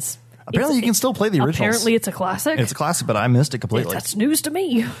that is. Apparently, you can still play the originals. Apparently, it's a classic. It's a classic, but I missed it completely. That's news to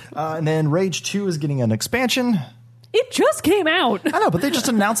me. And then Rage 2 is getting an expansion. It just came out. I know, but they're just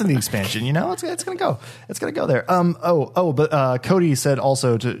announcing the expansion. You know, it's going to go. It's going to go there. But Cody said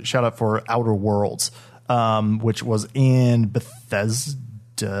also to shout out for Outer Worlds, which was in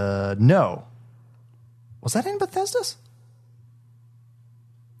Bethesda. No, was that in Bethesda's?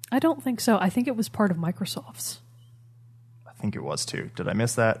 I don't think so. I think it was part of Microsoft's. I think it was too. Did I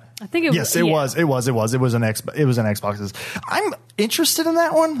miss that? I think it yes, was. It was. It was an Xbox's. I'm interested in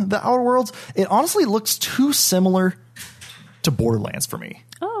that one, the Outer Worlds. It honestly looks too similar to Borderlands for me.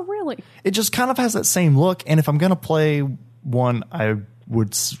 Oh, really? It just kind of has that same look. And if I'm going to play one, I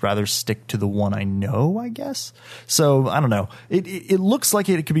would rather stick to the one I know, I guess. So I don't know. It looks like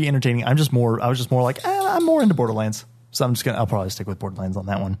it could be entertaining. I was just more like, I'm more into Borderlands. So I'll probably stick with Borderlands on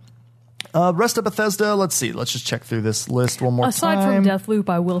that one. Rest of Bethesda, let's see. Let's just check through this list one more time. Aside from Deathloop,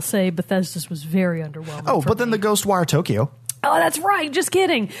 I will say Bethesda's was very underwhelming. Oh, but then the Ghostwire Tokyo. Oh, that's right. Just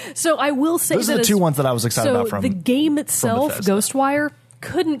kidding. So I will say those are the two ones that I was excited about from the game itself, Bethesda. Ghostwire,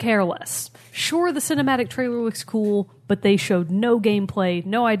 couldn't care less. Sure, the cinematic trailer looks cool, but they showed no gameplay,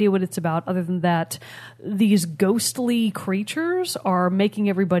 no idea what it's about, other than that these ghostly creatures are making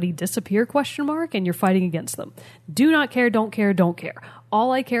everybody disappear, ? And you're fighting against them. Do not care, don't care, don't care.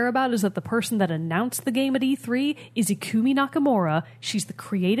 All I care about is that the person that announced the game at E3 is Ikumi Nakamura. She's the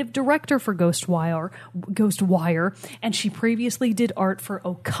creative director for Ghostwire, and she previously did art for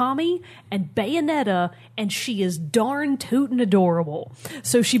Okami and Bayonetta, and she is darn tootin' adorable.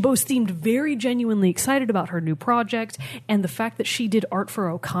 So she both seemed very genuinely excited about her new project, and the fact that she did art for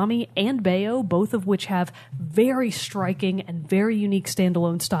Okami and Bayo, both of which have very striking and very unique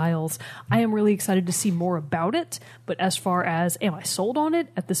standalone styles. I am really excited to see more about it, but as far as am I sold on it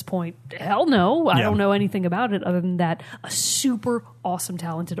at this point, hell no. I don't know anything about it other than that a super awesome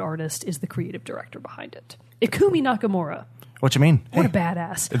talented artist is the creative director behind it. Ikumi Nakamura. What you mean? What a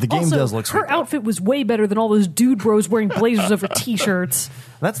badass. The game also, does look sweet. Her outfit was way better than all those dude bros wearing blazers over t-shirts.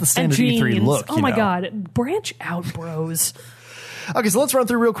 That's the standard and jeans. E3 look. Oh my God. Branch out, bros. Okay, so let's run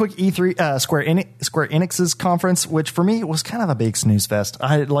through real quick E3 Square Enix's conference, which for me was kind of a big snooze fest.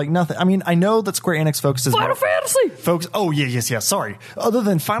 I like nothing. I mean, I know that Square Enix focuses Final Fantasy. Oh yes. Sorry. Other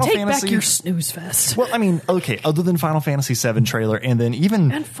than Final Fantasy, take back your snooze fest. Well, I mean, okay. Other than Final Fantasy VII trailer, and then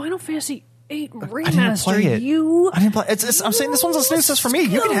even and Final Fantasy 8 remaster. I didn't play it. I didn't play. I'm saying this one's a snooze fest for me.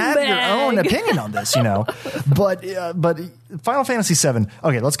 You can have your own opinion on this, you know. but Final Fantasy VII.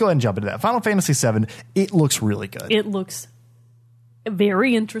 Okay, let's go ahead and jump into that. Final Fantasy VII. It looks really good. It looks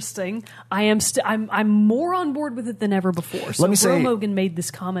very interesting. I'm more on board with it than ever before. So Romogan made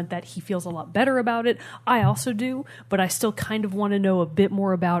this comment that he feels a lot better about it. I also do, but I still kind of want to know a bit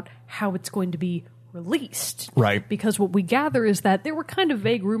more about how it's going to be released. Right. Because what we gather is that there were kind of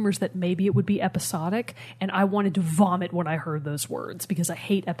vague rumors that maybe it would be episodic, and I wanted to vomit when I heard those words because I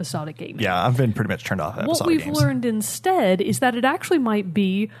hate episodic gaming. Yeah, I've been pretty much turned off episodic games. What we've games. learned instead is that it actually might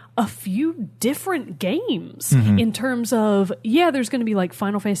be a few different games in terms of, there's going to be like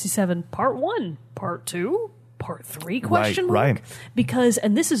Final Fantasy VII Part 1, Part 2, Part 3 ? Right. Because,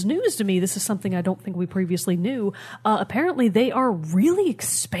 and this is news to me, this is something I don't think we previously knew, apparently they are really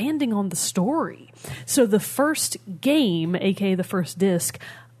expanding on the story. So the first game, aka the first disc,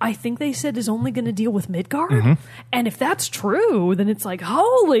 I think they said is only going to deal with Midgard. And if that's true, then it's like,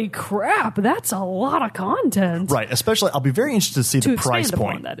 holy crap, that's a lot of content. Right. Especially, I'll be very interested to see the price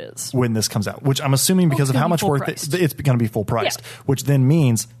point that is when this comes out, which I'm assuming because of how much worth it's going to be full priced, which then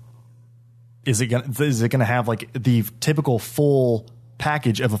means is it going to have like the typical full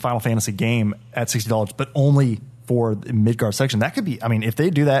package of a Final Fantasy game at $60, but only for the Midgard section? That could be, I mean, if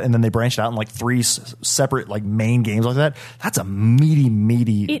they do that and then they branch it out in like 3 separate like main games like that, that's a meaty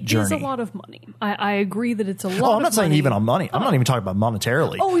journey. It is a lot of money. I agree that it's a lot. I'm not saying even on money. I'm not even talking about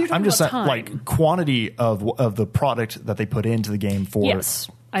monetarily. Oh, you're talking I'm just about saying time. like quantity of the product that they put into the game for. Yes.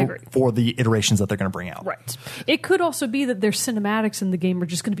 I agree. For the iterations that they're going to bring out. Right. It could also be that their cinematics in the game are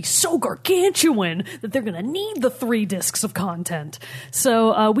just going to be so gargantuan that they're going to need the 3 discs of content.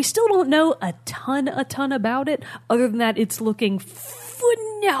 So we still don't know a ton about it, other than that it's looking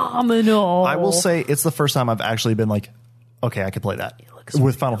phenomenal. I will say it's the first time I've actually been like, okay, I could play that.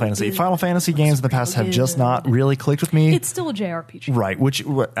 with Final Fantasy. Final Fantasy games in the past have just not really clicked with me. It's still a JRPG. Right, which,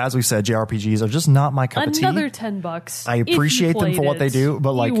 as we said, JRPGs are just not my cup of tea. Another $10. I appreciate them for what they do,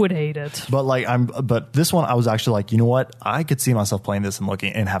 but like you would hate it. But this one, I was actually like, you know what? I could see myself playing this and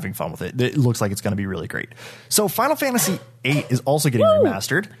looking and having fun with it. It looks like it's going to be really great. So Final Fantasy VIII is also getting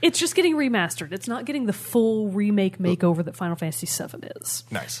remastered. It's just getting remastered. It's not getting the full remake makeover that Final Fantasy VII is.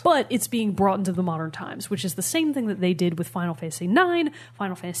 Nice. But it's being brought into the modern times, which is the same thing that they did with Final Fantasy IX,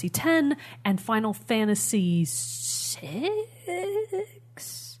 Final Fantasy X, and Final Fantasy VI.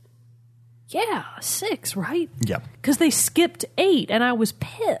 Yeah, 6, right? Yeah. Because they skipped 8, and I was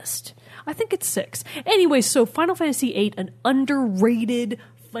pissed. I think it's 6. Anyway, so Final Fantasy VIII, an underrated,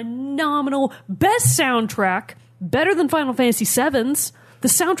 phenomenal, best soundtrack, better than Final Fantasy VII's. The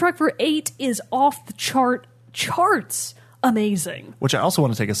soundtrack for 8 is off the charts. Amazing. Which I also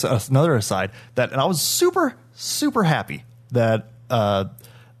want to take another aside, and I was super, super happy that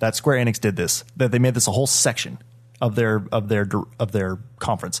that Square Enix did this, that they made this a whole section of their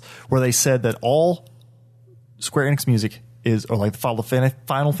conference where they said that all Square Enix music is, or like the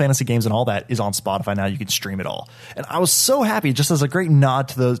Final Fantasy games and all that, is on Spotify now. You can stream it all, and I was so happy, just as a great nod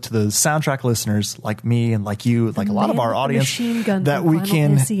to the soundtrack listeners like me and like you, like a lot of our audience, that we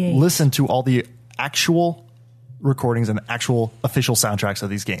can listen to all the actual recordings and actual official soundtracks of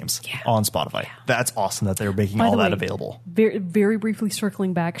these games on Spotify. That's awesome that they're making all that available. Very, very briefly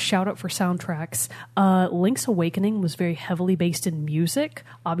circling back, shout out for soundtracks. Link's Awakening was very heavily based in music.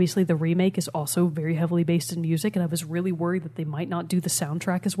 Obviously, the remake is also very heavily based in music, and I was really worried that they might not do the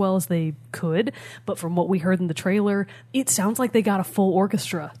soundtrack as well as they could. But from what we heard in the trailer, it sounds like they got a full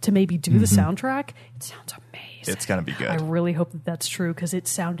orchestra to maybe do the soundtrack. It sounds amazing. It's going to be good. I really hope that that's true because it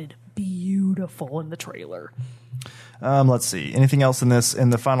sounded beautiful in the trailer. Let's see. Anything else in the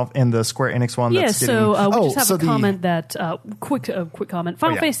Square Enix one? Yeah, that's so we just have a comment that quick comment.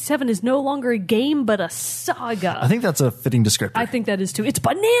 Final Fantasy VII is no longer a game, but a saga. I think that's a fitting descriptor. I think that is too. It's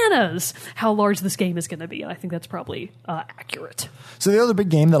bananas how large this game is going to be, and I think that's probably accurate. So the other big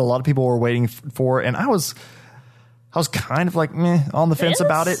game that a lot of people were waiting for, and I was kind of like meh on the fence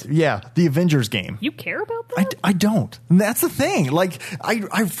about it. Yeah, the Avengers game. You care about that? I don't. And that's the thing. Like,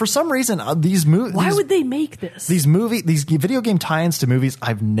 I for some reason these movies. Why would they make this? These video game tie-ins to movies,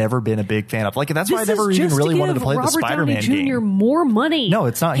 I've never been a big fan of. Like, that's why I never even really wanted to play the Spider-Man Robert Downey Jr. game. more money. No,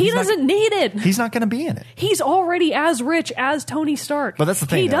 it's not. He doesn't need it. He's not going to be in it. He's already as rich as Tony Stark. But that's the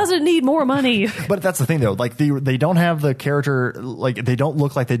thing. He doesn't need more money. But that's the thing, though. Like, they don't have the character. Like, they don't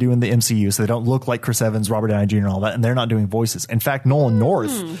look like they do in the MCU. So they don't look like Chris Evans, Robert Downey Jr. and all that. And they're not doing voices. In fact, Nolan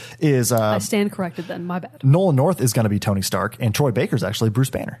North is... I stand corrected then. My bad. Nolan North is going to be Tony Stark, and Troy Baker's actually Bruce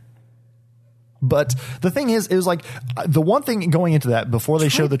Banner. But the thing is, it was like the one thing going into that before they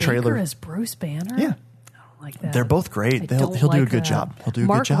showed the trailer... Baker as Bruce Banner? Yeah. Like that. They're both great. He'll do a good job. He'll do a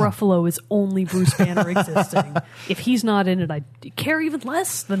good job. Mark Ruffalo is only Bruce Banner existing. If he's not in it, I care even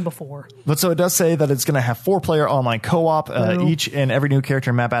less than before. But so it does say that it's going to have 4-player online co-op. Each and every new character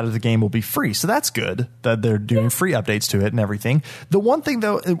and map out of the game will be free. So that's good that they're doing free updates to it and everything. The one thing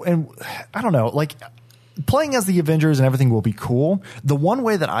though, and I don't know, like playing as the Avengers and everything will be cool. The one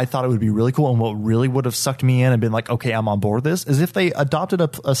way that I thought it would be really cool and what really would have sucked me in and been like, okay, I'm on board with this, is if they adopted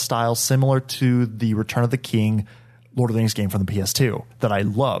a style similar to the Return of the King Lord of the Rings game from the PS2 that I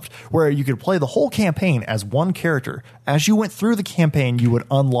loved, where you could play the whole campaign as one character. As you went through the campaign, you would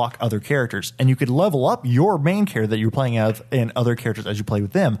unlock other characters, and you could level up your main character that you're playing as and other characters as you play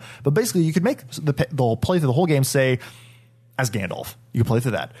with them. But basically, you could make the play through the whole game, say, as Gandalf. You could play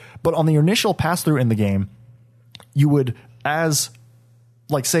through that. But on the initial pass through in the game, you would, as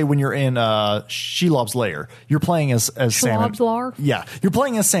like say when you're in Shelob's Lair, you're playing as Sam. Yeah, you're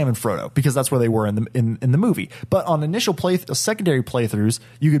playing as Sam and Frodo because that's where they were in the movie. But on initial secondary playthroughs,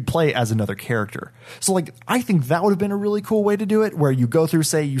 you could play as another character. So like I think that would have been a really cool way to do it, where you go through,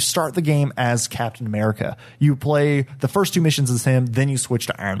 say you start the game as Captain America, you play the first 2 missions as him, then you switch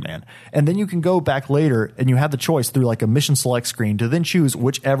to Iron Man, and then you can go back later and you have the choice through like a mission select screen to then choose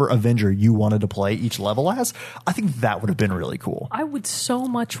whichever Avenger you wanted to play each level as. I think that would have been really cool. I would so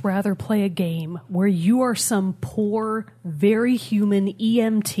much rather play a game where you are some poor, very human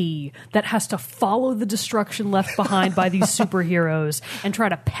EMT that has to follow the destruction left behind by these superheroes and try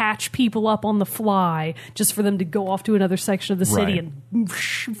to patch people up on the fly just for them to go off to another section of the city and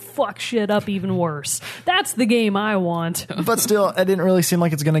fuck shit up even worse. That's the game I want. But still, it didn't really seem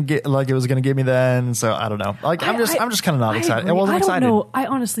like it was going to give me that, and so I don't know. Like I'm just kind of not excited. I wasn't excited. I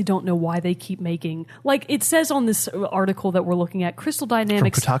honestly don't know why they keep making, like it says on this article that we're looking at, Crystal Dynamics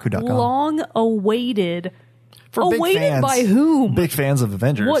Kotaku.com. long-awaited For big Awaited fans, by whom? Big fans of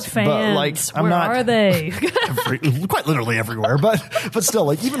Avengers. What fans? But, like, I'm Where not are they? quite literally everywhere. But still,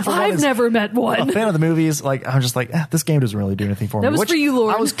 like, even for one I've as never met a one. fan of the movies, like, I'm just like, this game doesn't really do anything for me. That was for you,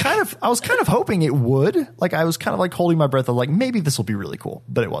 Lord. I was kind of hoping it would. Like, I was kind of like holding my breath of like, maybe this will be really cool,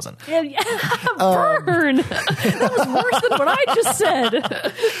 but it wasn't. Burn. That was worse than what I just said.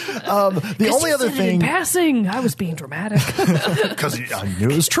 The only other In thing, passing, I was being dramatic. because I knew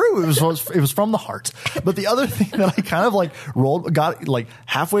it was true. It was from the heart. But the other thing that I kind of like got like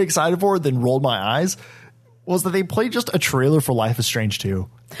halfway excited for, then rolled my eyes, was that they played just a trailer for Life is Strange 2.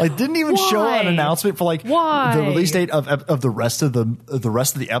 Like, didn't even show an announcement for like Why? the release date of the rest of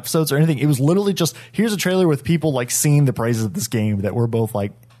the episodes or anything. It was literally just, here's a trailer with people like singing the praises of this game that we're both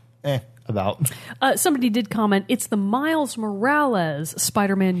like, about. Somebody did comment, it's the Miles Morales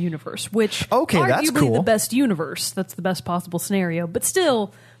Spider-Man universe, which Okay, arguably that's cool. the best universe. That's the best possible scenario. But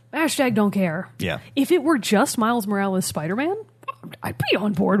still, hashtag don't care. Yeah. If it were just Miles Morales Spider-Man, I'd be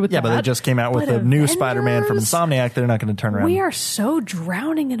on board with that. Yeah, but they just came out with a new Spider-Man from Insomniac. They're not going to turn around. We are so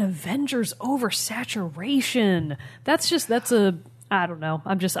drowning in Avengers oversaturation. I don't know.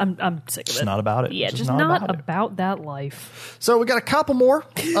 I'm sick of it. Just not about it. Yeah, just not about that life. So we got a couple more.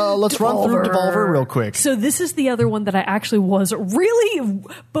 Let's run through Devolver real quick. So this is the other one that I actually was really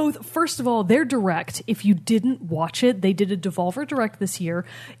both. First of all, their Direct, if you didn't watch it, they did a Devolver Direct this year.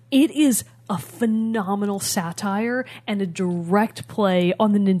 It is a phenomenal satire and a direct play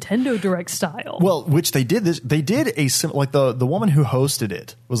on the Nintendo Direct style. Well, which they did this. They did like the woman who hosted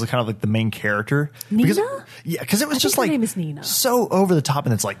it was kind of like the main character. Nina? Because it was just her like name is Nina. So over the top,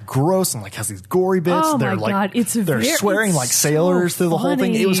 and it's like gross and like has these gory bits. Oh they're my like, God, they're swearing like sailors through the whole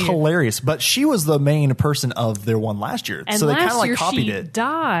thing. It was hilarious. But she was the main person of their one last year, and so they kind of last year like copied she it.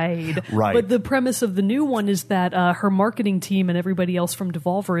 Died. Right. But the premise of the new one is that her marketing team and everybody else from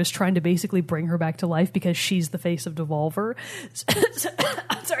Devolver is trying to basically bring her back to life because she's the face of Devolver.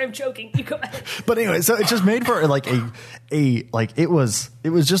 I'm sorry, I'm joking. You go ahead. But anyway, so it just made for like it was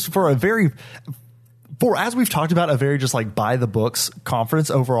just for a very, for, as we've talked about, a very just like by the books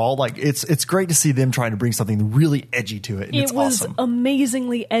conference overall. Like it's great to see them trying to bring something really edgy to it. And It it's was awesome.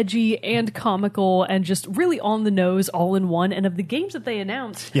 amazingly edgy and comical and just really on the nose, all in one. And of the games that they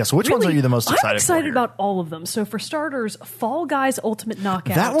announced, Yeah, so which ones are you the most excited for I'm excited here? about all of them. So for starters, Fall Guys Ultimate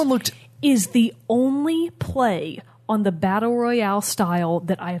Knockout. That one looked- is the only play on the Battle Royale style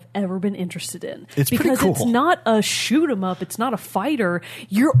that I have ever been interested in. It's pretty because cool. it's not a shoot 'em up, it's not a fighter.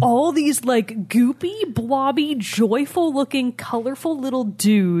 You're all these like goopy, blobby, joyful looking, colorful little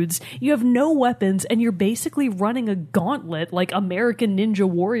dudes. You have no weapons and you're basically running a gauntlet like American Ninja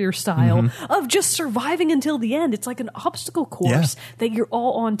Warrior style of just surviving until the end. It's like an obstacle course that you're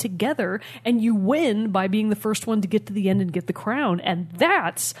all on together and you win by being the first one to get to the end and get the crown. And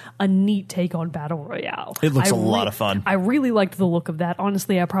that's a neat take on Battle Royale. It looks a lot of fun. I really liked the look of that.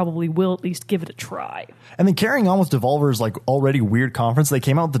 Honestly, I probably will at least give it a try. And then carrying on with Devolver's like already weird conference, they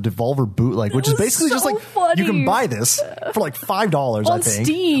came out with the Devolver bootleg, which is was basically so just like funny. you can buy this for like $5, I On think,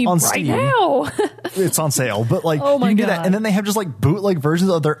 Steam on right Steam. now. It's on sale, but like Oh my you can do God. that, and then they have just like bootleg versions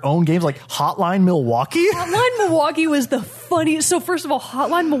of their own games, like Hotline Milwaukee. Hotline Milwaukee was the funniest. So first of all,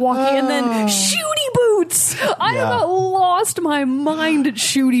 Hotline Milwaukee and then Shooty Boots. I Yeah. about lost my mind at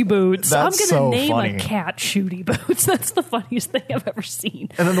Shooty Boots. That's I'm so going to name funny. a cat Shooty Boots. That's the funniest thing I've ever seen.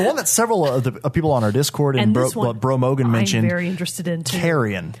 And then the one that several of the people on our Discord and this one, Bro Mogan mentioned, I'm very interested in too.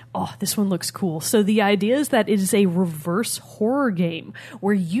 Carrion. Oh, this one looks cool. So the idea is that it is a reverse horror game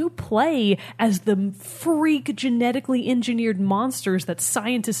where you play as the freak genetically engineered monsters that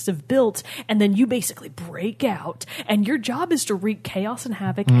scientists have built, and then you basically break out, and your job is to wreak chaos and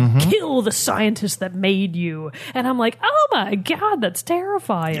havoc and kill the scientists that made you. And I'm like, oh my God, that's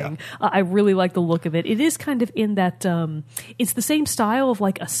terrifying. I really like the look of it. It is kind of in that, it's the same style of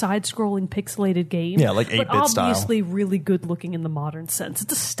like a side-scrolling pixelated game. Yeah, like 8-bit but style. obviously really good looking in the modern sense.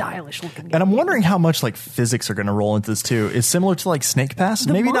 It's a stylish looking game. And I'm wondering how much like physics are going to roll into this too. Is similar to like Snake Pass,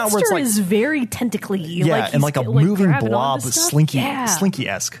 the maybe monster not where it's like is very tentacly. yeah, he's and like a moving grabbing blob, onto stuff.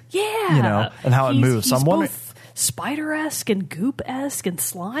 slinky-esque. Yeah, you know, and how it moves. So He's I'm wondering. both spider-esque and goop-esque and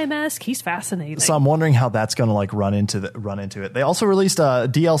slime-esque. He's fascinating. So I'm wondering how that's going to like run into it. They also released a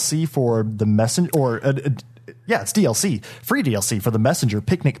DLC for the Messenger, it's DLC, free DLC for the Messenger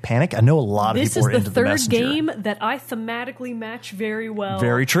Picnic Panic. I know a lot of This people is are into the the third Messenger. game that I thematically match very well.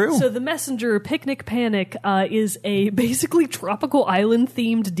 Very true. So the Messenger Picnic Panic is a basically tropical island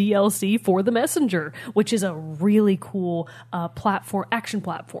themed DLC for the Messenger, which is a really cool action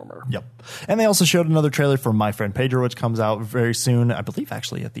platformer. Yep. And they also showed another trailer for My Friend Pedro, which comes out very soon. I believe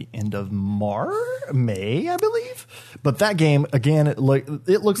actually at the end of May, I believe. But that game, again, it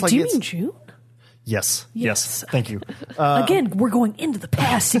looks like Do you it's... mean June? Yes. Thank you. Again, we're going into the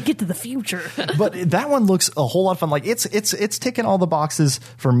past to get to the future. But that one looks a whole lot of fun. Like it's ticking all the boxes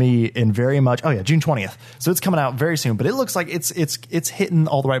for me in very much. Oh yeah, June 20th. So it's coming out very soon. But it looks like it's hitting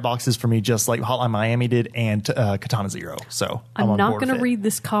all the right boxes for me, just like Hotline Miami did and Katana Zero. So I'm not going to read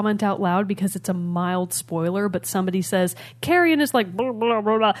this comment out loud because it's a mild spoiler. But somebody says Carrion is like blah, blah,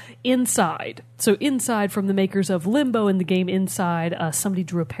 blah, blah, Inside. So Inside from the makers of Limbo and the game Inside. Somebody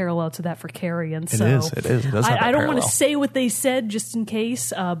drew a parallel to that for Carrion. It is. It does have I don't want parallel. to say what they said just in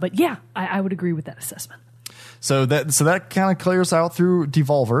case, but yeah, I would agree with that assessment. So that kind of clears out through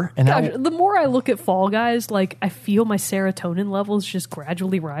Devolver. And Gosh, the more I look at Fall Guys, like I feel my serotonin levels just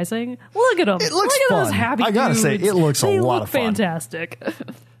gradually rising. Look at them. It looks look fun. at those happy I gotta say, dudes. it looks a They lot look of fun. fantastic.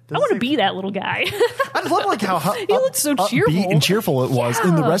 I want to be that little guy. I just love like how He looks so cheerful. upbeat and cheerful it was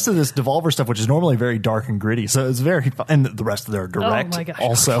in the rest of this Devolver stuff, which is normally very dark and gritty. So it's very fun. And the rest of their direct Oh my gosh,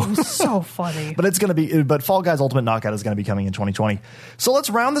 also. it was so funny. But Fall Guys Ultimate Knockout is going to be coming in 2020. So let's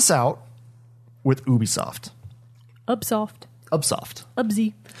round this out with Ubisoft. Ubsoft.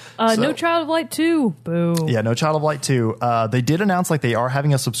 Ubsy. No Child of Light 2. Boo. Yeah, no Child of Light 2. They did announce like they are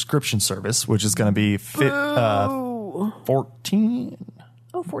having a subscription service, which is going to be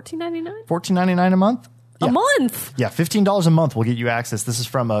 $14.99 a month. A month. Yeah, $15 a month will get you access. This is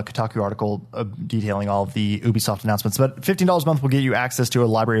from a Kotaku article detailing all of the Ubisoft announcements. But $15 a month will get you access to a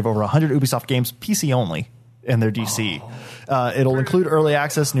library of over 100 Ubisoft games, PC only, in their DC. It'll include early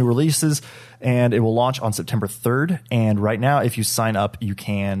access, new releases, and it will launch on September 3rd. And right now, if you sign up, you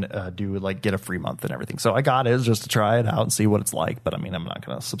can get a free month and everything. So I got it just to try it out and see what it's like. But I mean, I'm not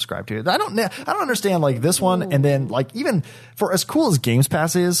going to subscribe to it. I don't understand like this one. And then like even for as cool as Games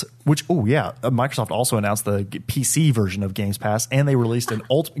Pass is, which Microsoft also announced the PC version of Games Pass, and they released an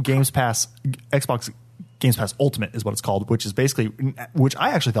Games Pass Xbox Games Pass Ultimate is what it's called, which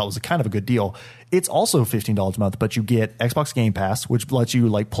I actually thought was a kind of a good deal. It's also $15 a month, but you get Xbox Game Pass, which lets you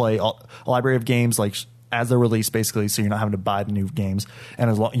like play a library of games like as they're released, basically, so you're not having to buy the new games,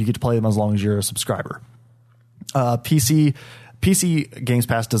 and you get to play them as long as you're a subscriber. PC Games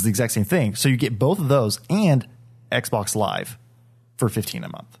Pass does the exact same thing, so you get both of those and Xbox Live for $15 a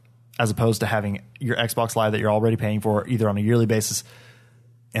month, as opposed to having your Xbox Live that you're already paying for either on a yearly basis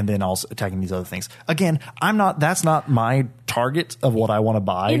and then also attacking these other things. Again, that's not my target of what I want to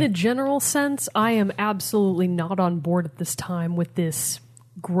buy. In a general sense, I am absolutely not on board at this time with this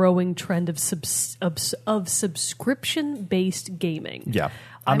growing trend of subscription-based gaming. Yeah,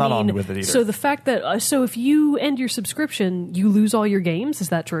 I'm not on with it either. So the fact that so if you end your subscription, you lose all your games. Is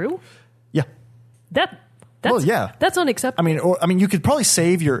that true? Yeah. That's unacceptable. I mean, you could probably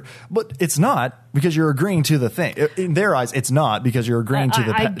save but it's not because you're agreeing to the thing. In their eyes, it's not because you're agreeing to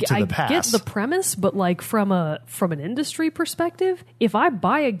the pass. I get the premise, but like from an industry perspective, if I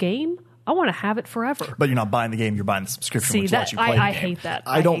buy a game, I want to have it forever. But you're not buying the game; you're buying the subscription. See, which lets you play the I game. hate that.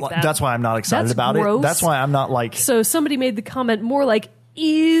 I don't. That's why I'm not excited about gross. it. That's why I'm not like. So somebody made the comment more like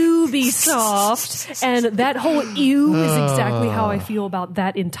Ubisoft, and that whole "ew" is exactly how I feel about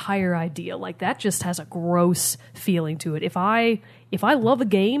that entire idea. Like that just has a gross feeling to it. If I love a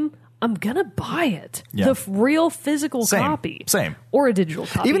game, I'm gonna buy it. Yeah. The real physical copy. Same. Or a digital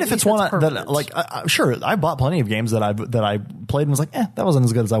copy. Even if it's one that, like, sure, I bought plenty of games that I played and was like, that wasn't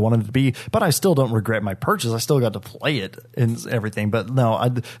as good as I wanted it to be, but I still don't regret my purchase. I still got to play it and everything. But no,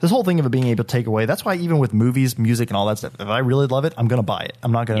 this whole thing of it being able to take away, that's why even with movies, music, and all that stuff, if I really love it, I'm going to buy it.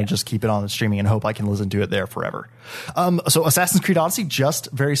 I'm not going to just keep it on the streaming and hope I can listen to it there forever. So Assassin's Creed Odyssey, just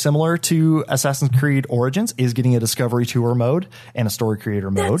very similar to Assassin's Creed Origins, is getting a Discovery Tour mode and a Story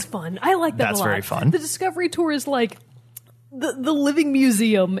Creator mode. That's fun. I like that a lot. That's very fun. The Discovery Tour is like the living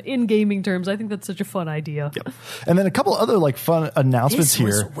museum in gaming terms. I think that's such a fun idea. Yep. And then a couple other like fun announcements this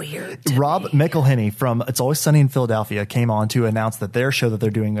here. Was weird to Rob McElhenney from It's Always Sunny in Philadelphia came on to announce that their show that they're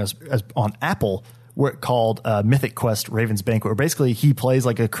doing as on Apple, called Mythic Quest Raven's Banquet, where basically he plays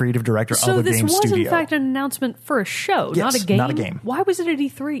like a creative director of a game studio. So this was in fact an announcement for a show, Yes, not a game? not a game. Why was it at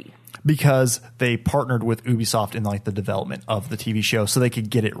E3? Because they partnered with Ubisoft in like the development of the TV show so they could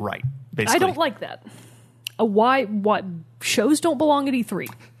get it right, basically. I don't like that. Why? What? Shows don't belong at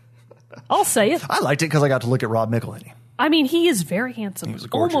E3. I'll say it. I liked it because I got to look at Rob McElhenney. I mean, he is very handsome. He was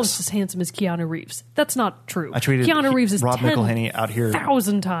gorgeous. Almost as handsome as Keanu Reeves. That's not true. I tweeted Keanu Reeves is Rob McElhenney out here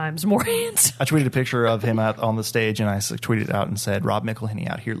 1,000 times more handsome. I tweeted a picture of him out on the stage, and I tweeted it out and said, "Rob McElhenney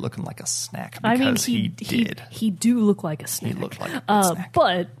out here looking like a snack," because he did. He do look like a snack. He looked like a snack.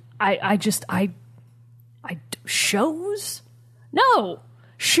 But I shows? No.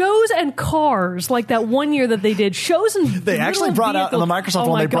 Shows and cars, like that one year that they did. Shows and they actually brought out on the Microsoft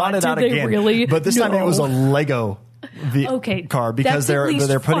one. They brought it out again, really? but this time it was a Lego Okay, car because that's at least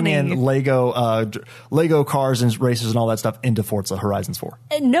they're putting funny. in Lego cars and racers and all that stuff into Forza Horizons 4.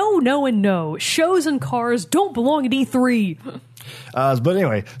 And no. Shows and cars don't belong at E3. But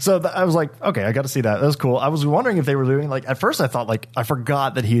anyway, so I was like, okay, I got to see that. That was cool. I was wondering if they were doing at first I thought I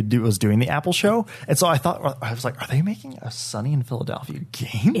forgot that was doing the Apple show. And so I was like, are they making a Sunny in Philadelphia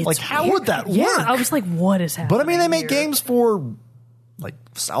game? It's how weird. would that work? Yeah, I was like, what is happening? But I mean, they make here? games for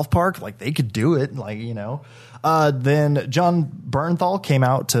South Park, they could do it, Then John Bernthal came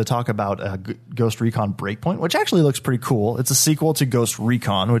out to talk about Ghost Recon Breakpoint, which actually looks pretty cool. It's a sequel to Ghost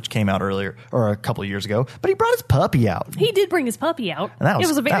Recon, which came out earlier or a couple of years ago. But he brought his puppy out. He did bring his puppy out. And it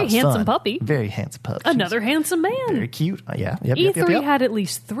was a very handsome fun. puppy. Very handsome puppy. Another handsome man. Very cute. Yeah. E3 had at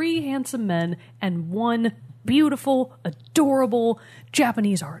least 3 handsome men and 1 beautiful, adorable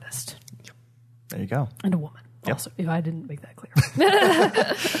Japanese artist. There you go. And a woman. Yep. Also, if I didn't make that clear.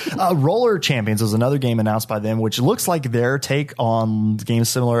 Roller Champions was another game announced by them, which looks like their take on games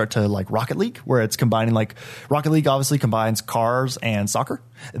similar to Rocket League, where it's combining Rocket League obviously combines cars and soccer.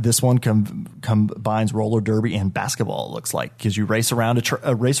 This one combines roller derby and basketball. It looks like because you race around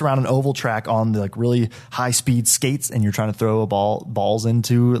an oval track on the really high speed skates, and you're trying to throw balls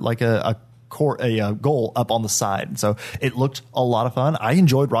into a goal up on the side. So it looked a lot of fun. I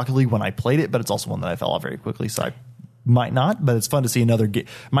enjoyed Rocket League when I played it, but it's also one that I fell off very quickly. So I might not, but it's fun to see another game.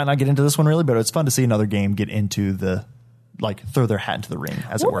 Might not get into this one really, but it's fun to see another game get into the throw their hat into the ring,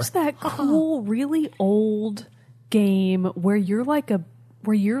 as it were. What was that cool, really old game where you're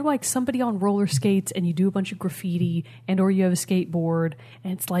somebody on roller skates and you do a bunch of graffiti or you have a skateboard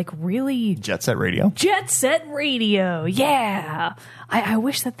and it's really Jet Set Radio. Jet Set Radio. Yeah. I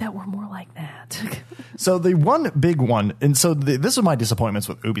wish that were more like that. So the one big one, and so this was my disappointments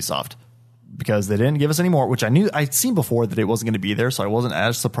with Ubisoft because they didn't give us any more, which I'd seen before that it wasn't going to be there. So I wasn't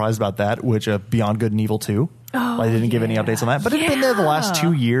as surprised about that, which Beyond Good and Evil 2. They didn't give any updates on that, but it's been there the last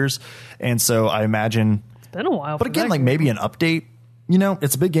 2 years. And so I imagine it's been a while. But again, maybe an update.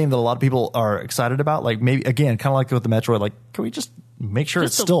 It's a big game that a lot of people are excited about. Maybe again, kind of like with the Metroid, can we just make sure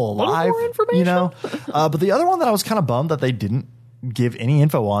it's still alive? More information? But the other one that I was kind of bummed that they didn't give any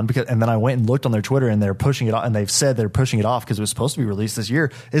info on and then I went and looked on their Twitter and they're pushing it off, and they've said they're pushing it off because it was supposed to be released this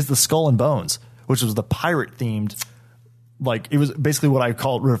year, is the Skull and Bones, which was the pirate themed. It was basically what I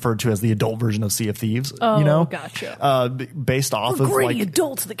referred to as the adult version of Sea of Thieves. Oh, gotcha. Based off We're of gritty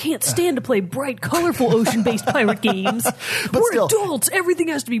adults that can't stand to play bright, colorful ocean-based pirate games. We're adults. Everything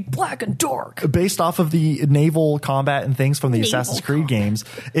has to be black and dark. Based off of the naval combat and things from the Assassin's Creed games,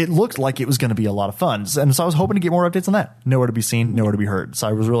 it looked like it was going to be a lot of fun. And so I was hoping to get more updates on that. Nowhere to be seen, nowhere to be heard. So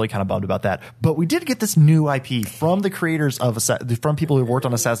I was really kind of bummed about that. But we did get this new IP from the creators from people who worked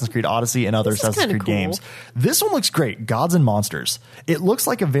on Assassin's Creed Odyssey and other Assassin's Creed games. This one looks great. Gods and Monsters. It looks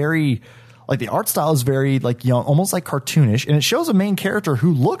like the art style is very young, almost cartoonish, and it shows a main character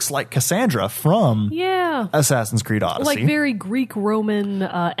who looks like Cassandra from Assassin's Creed Odyssey. Very Greek Roman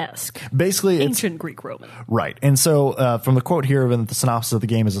esque. Basically, ancient Greek Roman. Right. And so from the quote here, the synopsis of the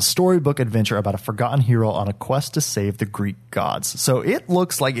game is a storybook adventure about a forgotten hero on a quest to save the Greek gods. So it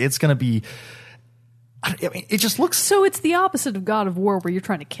looks like it's going to be. It just looks. So it's the opposite of God of War, where you're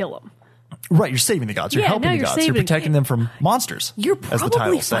trying to kill them. Right, you're saving the gods. You're helping the gods. You're protecting them from monsters. You're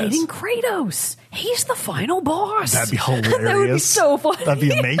probably fighting Kratos. He's the final boss. That'd be hilarious. That would be so funny. That'd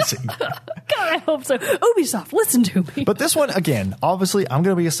be amazing. God, I hope so. Ubisoft, listen to me. But this one, again, obviously, I'm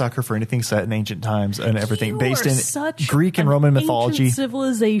going to be a sucker for anything set in ancient times and everything based in Greek and Roman mythology.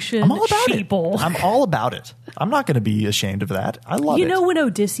 Civilization. I'm all about sheeple. it. I'm all about it. I'm not going to be ashamed of that. I love it. You know when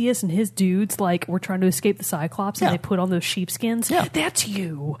Odysseus and his dudes were trying to escape the Cyclops and they put on those sheepskins? Yeah. That's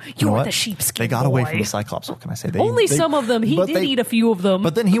you. You're the sheepskin. They got boy. away from the Cyclops. What can I say? Only some of them. He did eat a few of them.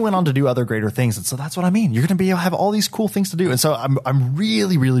 But then he went on to do other greater things. And so that's what I mean. You're going to be able to have all these cool things to do. And so I'm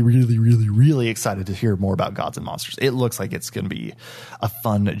really, really, really, really, really excited to hear more about Gods and Monsters. It looks like it's going to be a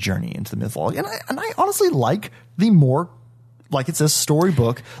fun journey into the mythology. And I honestly like the more, it's a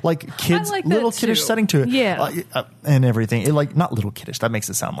storybook, kids, little kiddish setting to it. Yeah. And everything. Not little kiddish. That makes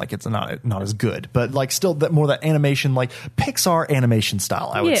it sound like it's not as good. But still that animation, Pixar animation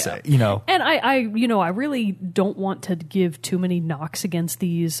style, I would say, And I really don't want to give too many knocks against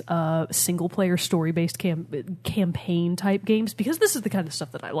these single player story based campaign type games, because this is the kind of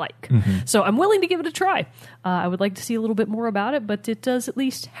stuff that I like. Mm-hmm. So I'm willing to give it a try. I would like to see a little bit more about it, but it does at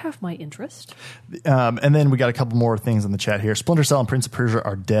least have my interest. And then we got a couple more things in the chat here. Splinter Cell and Prince of Persia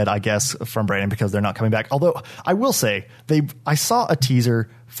are dead, I guess, from Brandon, because they're not coming back. Although I will say I saw a teaser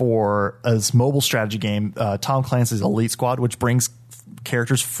for a mobile strategy game, Tom Clancy's Elite Squad, which brings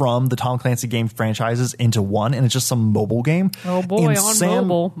characters from the Tom Clancy game franchises into one, and it's just some mobile game. Oh boy, on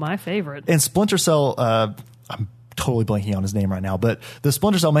mobile, my favorite. And Splinter Cell, I'm totally blanking on his name right now, but the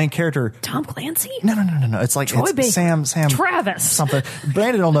Splinter Cell main character. Tom Clancy? No. It's like Troy Baker. Sam. Travis. Something.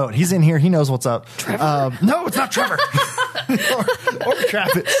 Brandon will know it. He's in here. He knows what's up. Trevor? No, it's not Trevor. or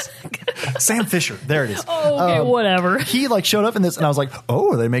Travis. Sam Fisher. There it is. Oh, okay, whatever. He like showed up in this, and I was like,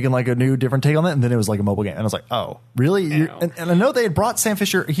 "Oh, are they making like a new, different take on that?" And then it was like a mobile game, and I was like, "Oh, really?" And I know they had brought Sam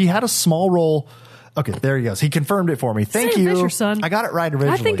Fisher. He had a small role. Okay, there he goes. He confirmed it for me. Thank Sam you, Fisher, son. I got it right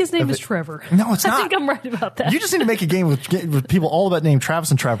originally. I think his name is Trevor. No, it's not. I think I'm right about that. You just need to make a game with people all about named Travis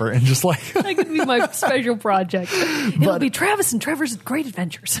and Trevor, and just like that could be my special project. It'll be Travis and Trevor's Great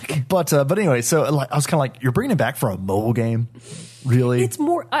Adventures. But anyway, so like, I was kind of like, you're bringing it back for a mobile game. Really? It's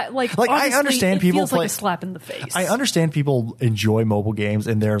more like I understand it people feels play, like a slap in the face. I understand people enjoy mobile games,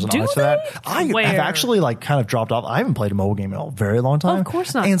 and there's an audience for that. I have actually like kind of dropped off. I haven't played a mobile game in a very long time. Of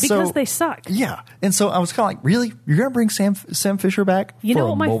course not, and because they suck. Yeah, and so I was kind of like, really, you're gonna bring Sam Fisher back? You for know a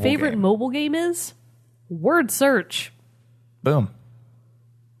what my mobile favorite game? mobile game is? Word search. Boom.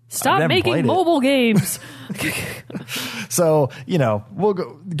 Stop making mobile games. So, we'll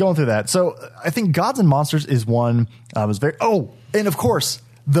going through that. So I think Gods and Monsters is one I was and of course,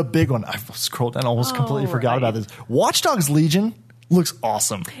 the big one. I scrolled down, almost completely forgot about this. Watch Dogs Legion looks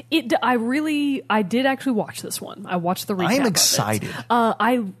awesome. I did actually watch this one. I watched the recap. I'm excited.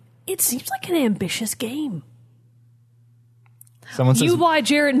 It seems like an ambitious game. Someone says, "You lie,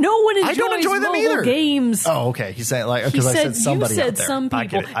 Jared. No one enjoys I don't enjoy them mobile either. games." Oh, okay. He's saying like because I said somebody you said out there. some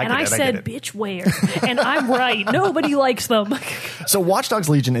people, I said, it. "Bitch, where?" And I'm right. Nobody likes them. So Watch Dogs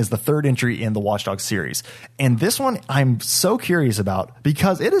Legion is the third entry in the Watch Dogs series, and this one I'm so curious about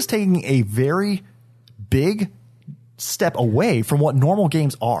because it is taking a very big step away from what normal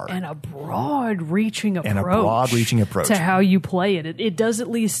games are, and a broad-reaching approach to how you play it. It does,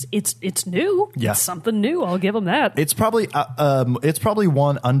 at least it's new. Yeah. It's something new. I'll give them that. It's probably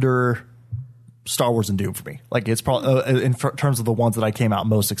one under Star Wars and Doom for me. Like it's probably in terms of the ones that I came out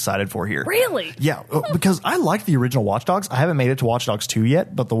most excited for here. Really? Yeah, because I like the original Watch Dogs. I haven't made it to Watch Dogs 2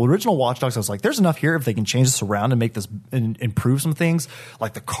 yet, but the original Watch Dogs, I was like, there's enough here if they can change this around and make this and improve some things.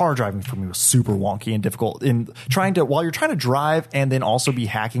 Like the car driving for me was super wonky and difficult in while you're trying to drive and then also be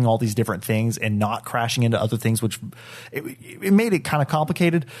hacking all these different things and not crashing into other things, which it made it kind of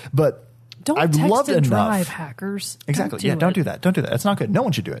complicated, but don't I've text loved and enough. drive, hackers. Exactly. Don't do that. Don't do that. It's not good. No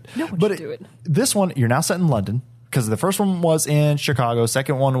one should do it. No one should do it. This one, you're now set in London because the first one was in Chicago.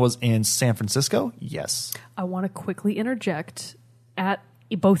 Second one was in San Francisco. Yes. I want to quickly interject at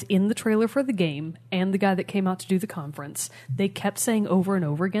both in the trailer for the game and the guy that came out to do the conference. They kept saying over and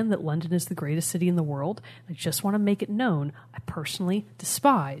over again that London is the greatest city in the world. I just want to make it known I personally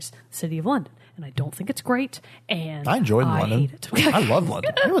despise the city of London. And I don't think it's great, and I enjoyed London. Hate it. I love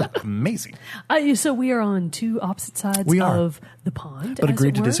London. It was amazing. So we are on two opposite sides of the pond. But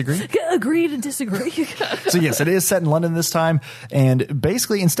agree to disagree? Agree to disagree. So yes, it is set in London this time. And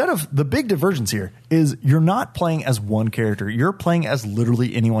basically, instead of the big divergence here is you're not playing as one character. You're playing as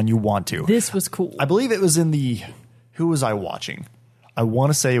literally anyone you want to. This was cool. I believe it was in who was I watching? I want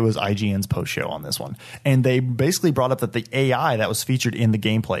to say it was IGN's post show on this one. And they basically brought up that the AI that was featured in the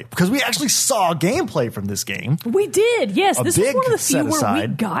gameplay, because we actually saw gameplay from this game. We did. Yes. This was one of the few where aside.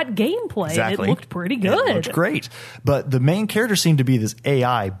 we got gameplay. Exactly. And it looked pretty good. It looked great. But the main character seemed to be this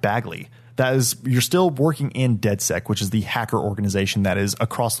AI, Bagley. That is, you're still working in DedSec, which is the hacker organization that is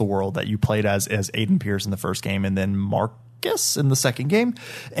across the world that you played as Aiden Pierce in the first game and then Marcus in the second game.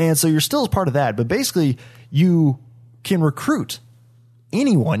 And so you're still part of that. But basically, you can recruit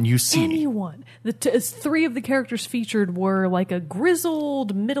anyone you see. Anyone. Three of the characters featured were like a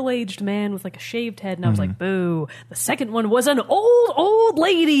grizzled, middle-aged man with like a shaved head, and I was like, boo. The second one was an old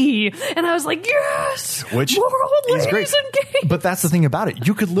lady, and I was like, yes! Which more old is ladies great. in games. But that's the thing about it.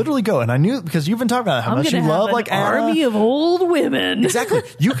 You could literally go, and I knew, because you've been talking about how much you love like an army of old women. Exactly.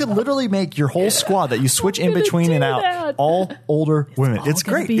 You could literally make your whole squad that you switch in between and out that. all older women. It's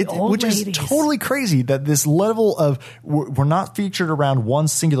great. Which ladies. is totally crazy that this level of we're not featured around one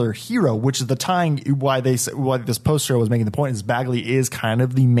singular hero, which is the tying why this poster was making the point is Bagley is kind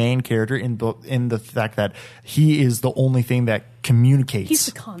of the main character in the fact that he is the only thing that communicates. He's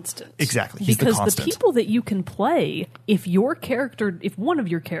the constant. Exactly. He's because the constant. The people that you can play, if one of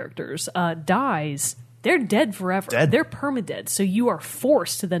your characters dies, they're dead forever. They're permadead. So you are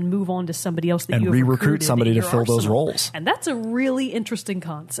forced to then move on to somebody else that you have re-recruit somebody to fill those roles. And that's a really interesting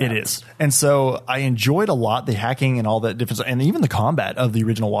concept. It is. And so I enjoyed a lot the hacking and all that different, and even the combat of the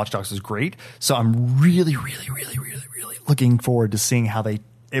original Watch Dogs is great. So I'm really, really, really, really, really looking forward to seeing how they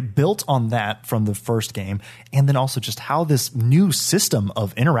it built on that from the first game, and then also just how this new system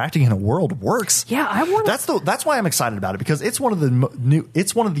of interacting in a world works. Yeah, that's why I'm excited about it, because it's one of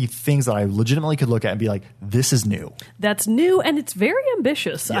the things that I legitimately could look at and be like, this is new. That's new, and it's very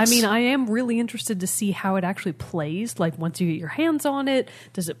ambitious. Yes. I mean, I am really interested to see how it actually plays. Like, once you get your hands on it,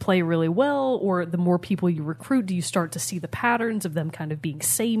 does it play really well? Or the more people you recruit, do you start to see the patterns of them kind of being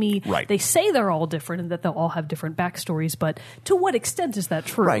samey? Right. They say they're all different and that they'll all have different backstories, but to what extent is that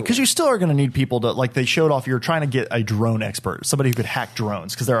true? Right, because you still are going to need people to, like they showed off, you're trying to get a drone expert, somebody who could hack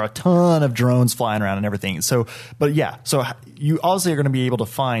drones, because there are a ton of drones flying around and everything. So you obviously are going to be able to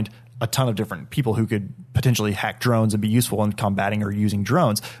find a ton of different people who could potentially hack drones and be useful in combating or using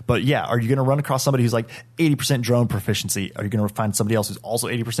drones. But yeah, are you going to run across somebody who's like 80% drone proficiency? Are you going to find somebody else who's also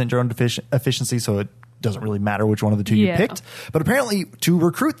 80% drone efficiency? So it doesn't really matter which one of the two you picked. But apparently, to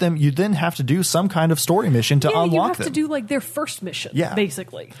recruit them, you then have to do some kind of story mission to unlock them. You have to do like their first mission,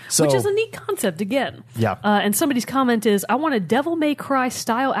 basically, so, which is a neat concept again. Yeah. And somebody's comment is, I want a Devil May Cry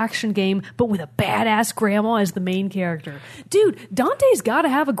style action game, but with a badass grandma as the main character. Dude, Dante's got to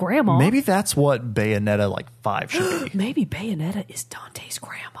have a grandma. Maybe that's what Bayonetta 5 should be. Maybe Bayonetta is Dante's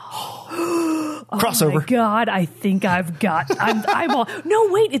grandma. Crossover. Oh my God, I think I've got. I'm all. No,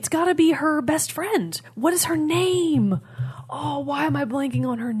 wait, it's got to be her best friend. What is her name? Oh, why am I blanking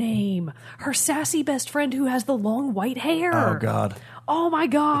on her name? Her sassy best friend who has the long white hair. Oh God. Oh my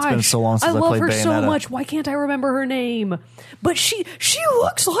gosh. It's been so long since I love played her Bayonetta. so much. Why can't I remember her name? But she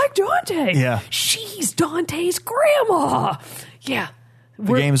looks like Dante. Yeah. She's Dante's grandma. Yeah.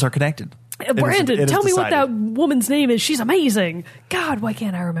 The games are connected. Brandon, tell me what that woman's name is. She's amazing. God, why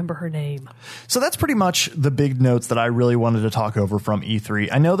can't I remember her name? So that's pretty much the big notes that I really wanted to talk over from E3.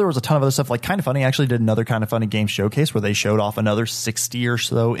 I know there was a ton of other stuff, like Kind of Funny actually did another Kind of Funny game showcase where they showed off another 60 or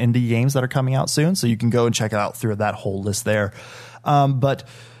so indie games that are coming out soon. So you can go and check out through that whole list there. But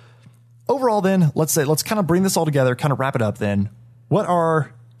overall then, let's kind of bring this all together, kind of wrap it up then. What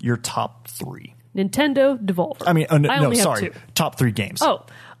are your top 3? Nintendo, Devolver. I mean, sorry. Top 3 games. Oh,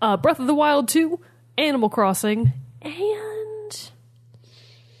 Breath of the Wild 2, Animal Crossing, and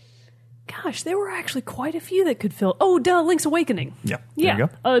gosh, there were actually quite a few that could fill. Oh, Link's Awakening. Yeah. There you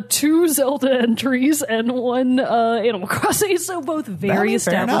go. 2 Zelda entries and 1 Animal Crossing. So both very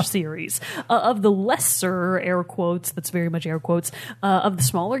established series. Of the lesser air quotes, that's very much air quotes, of the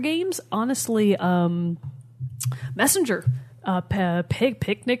smaller games, honestly, Messenger.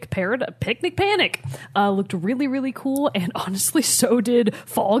 Picnic Panic looked really, really cool, and honestly, so did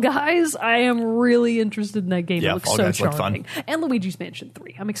Fall Guys. I am really interested in that game. It looks Fall so Guys charming. looked fun. And Luigi's Mansion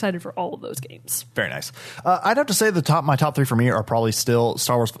 3. I'm excited for all of those games. Very nice. I'd have to say my top 3 for me are probably still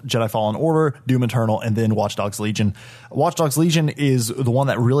Star Wars Jedi Fallen Order, Doom Eternal, and then Watch Dogs Legion. Watch Dogs Legion is the one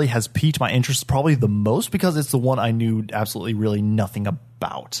that really has piqued my interest probably the most, because it's the one I knew absolutely really nothing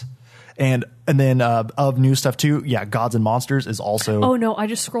about. And then of new stuff too, Gods and Monsters is also. Oh no, I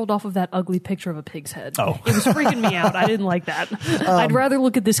just scrolled off of that ugly picture of a pig's head. Oh, it was freaking me out. I didn't like that. I'd rather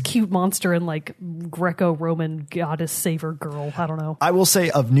look at this cute monster and like Greco-Roman goddess saver girl. I don't know. I will say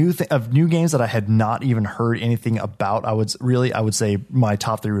of new games that I had not even heard anything about, I would say my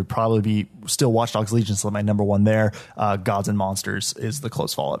top 3 would probably be still Watch Dogs Legion, so my number 1 there. Gods and Monsters is the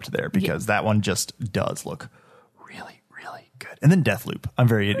close follow up to there, because that one just does look really, really good. And then Deathloop. I'm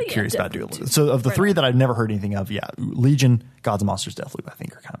very curious about doing it. So of the 3 that I've never heard anything of, Legion, Gods and Monsters, Deathloop, I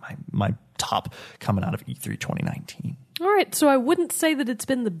think are kind of my top coming out of E3 2019. All right, so I wouldn't say that it's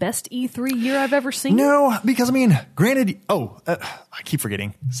been the best E3 year I've ever seen. No, because I mean, granted, I keep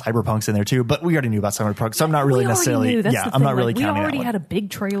forgetting Cyberpunk's in there too, but we already knew about Cyberpunk, so I'm not really necessarily. I'm not really counting. We already had a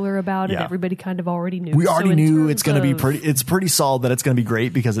big trailer about it. Everybody kind of already knew. We already knew it's going to be pretty. It's pretty solid that it's going to be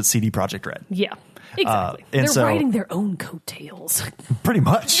great because it's CD Projekt Red. Yeah. Exactly. They're riding their own coattails. Pretty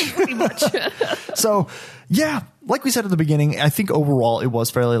much. Pretty much. So, like we said at the beginning, I think overall it was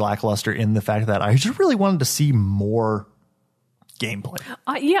fairly lackluster in the fact that I just really wanted to see more gameplay.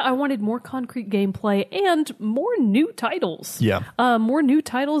 I wanted more concrete gameplay and more new titles. Yeah. More new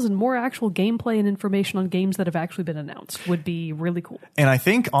titles and more actual gameplay and information on games that have actually been announced would be really cool. And I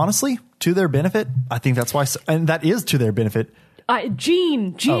think, honestly, to their benefit, I think that's why, and that is to their benefit,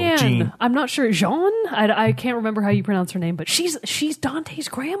 Jean. I'm not sure. Jean? I can't remember how you pronounce her name, but she's Dante's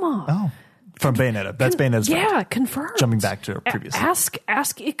grandma. Oh, from Bayonetta. That's Bayonetta's friend. Yeah, confirmed. Jumping back to her previous. Ask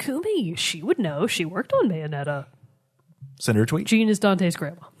Ikumi. She would know. She worked on Bayonetta. Send her a tweet. Jean is Dante's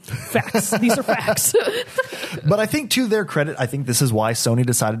grandma. Facts. These are facts. But I think to their credit, I think this is why Sony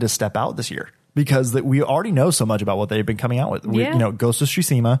decided to step out this year. Because we already know so much about what they've been coming out with. Ghost of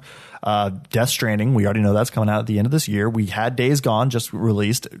Tsushima, Death Stranding, we already know that's coming out at the end of this year. We had Days Gone just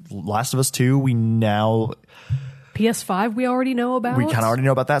released. Last of Us 2, we now PS5 we already know about. We kind of already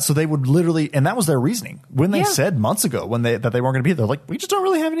know about that. So they would literally, and that was their reasoning when they said months ago that they weren't going to be there. Like, we just don't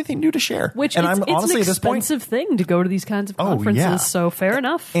really have anything new to share. Which and it's honestly an at this point, expensive thing to go to these kinds of conferences. So fair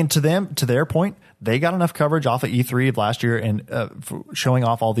enough. And to their point, they got enough coverage off of E3 of last year and showing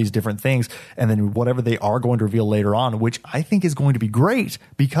off all these different things. And then whatever they are going to reveal later on, which I think is going to be great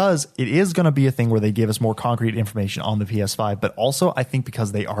because it is going to be a thing where they give us more concrete information on the PS5. But also, I think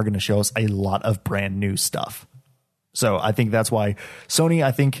because they are going to show us a lot of brand new stuff. So I think that's why Sony,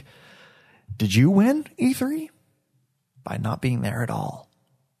 I think, did you win E3? By not being there at all.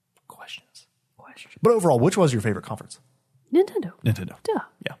 Questions. But overall, which was your favorite conference? Nintendo. Duh.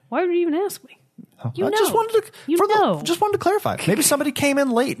 Yeah. Why would you even ask me? Just wanted to clarify. Maybe somebody came in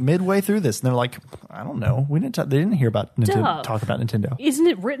late midway through this and they're like, I don't know. They didn't hear about Nintendo. Talk about Nintendo. Isn't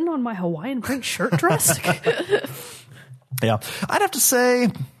it written on my Hawaiian print shirt dress? Yeah. I'd have to say,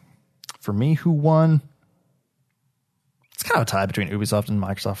 for me, who won? It's kind of a tie between Ubisoft and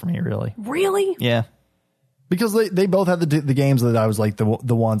Microsoft for me, really. Really? Yeah. Because they both had the games that I was like the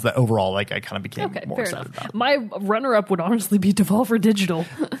ones that overall like I kind of became more excited about. My runner-up would honestly be Devolver Digital.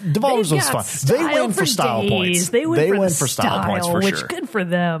 Devolver's was fun. They win for style points. They win for style points for which sure. Good for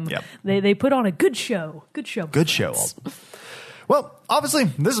them. Yep. They put on a good show. Good show. Good show. Well, obviously,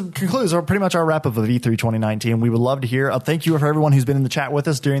 this concludes pretty much our wrap up of E3 2019. We would love to hear. Thank you for everyone who's been in the chat with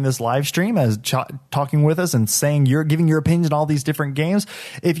us during this live stream, talking with us and giving your opinions on all these different games.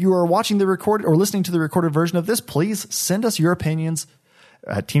 If you are watching the recorded or listening to the recorded version of this, please send us your opinions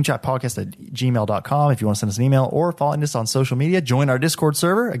at teamchatpodcast@gmail.com if you want to send us an email, or following us on social media. Join our Discord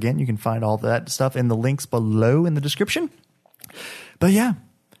server. Again, you can find all that stuff in the links below in the description. But yeah,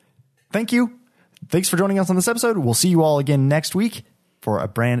 thank you. Thanks for joining us on this episode. We'll see you all again next week for a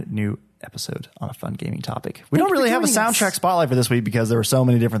brand new episode on a fun gaming topic. We don't really have a soundtrack spotlight for this week because there were so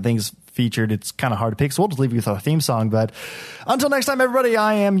many different things featured. It's kind of hard to pick, so we'll just leave you with our theme song. But until next time, everybody,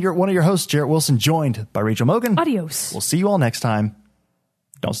 I am one of your hosts, Jarrett Wilson, joined by Rachel Mogan. Adios. We'll see you all next time.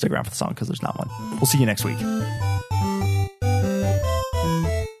 Don't stick around for the song because there's not one. We'll see you next week.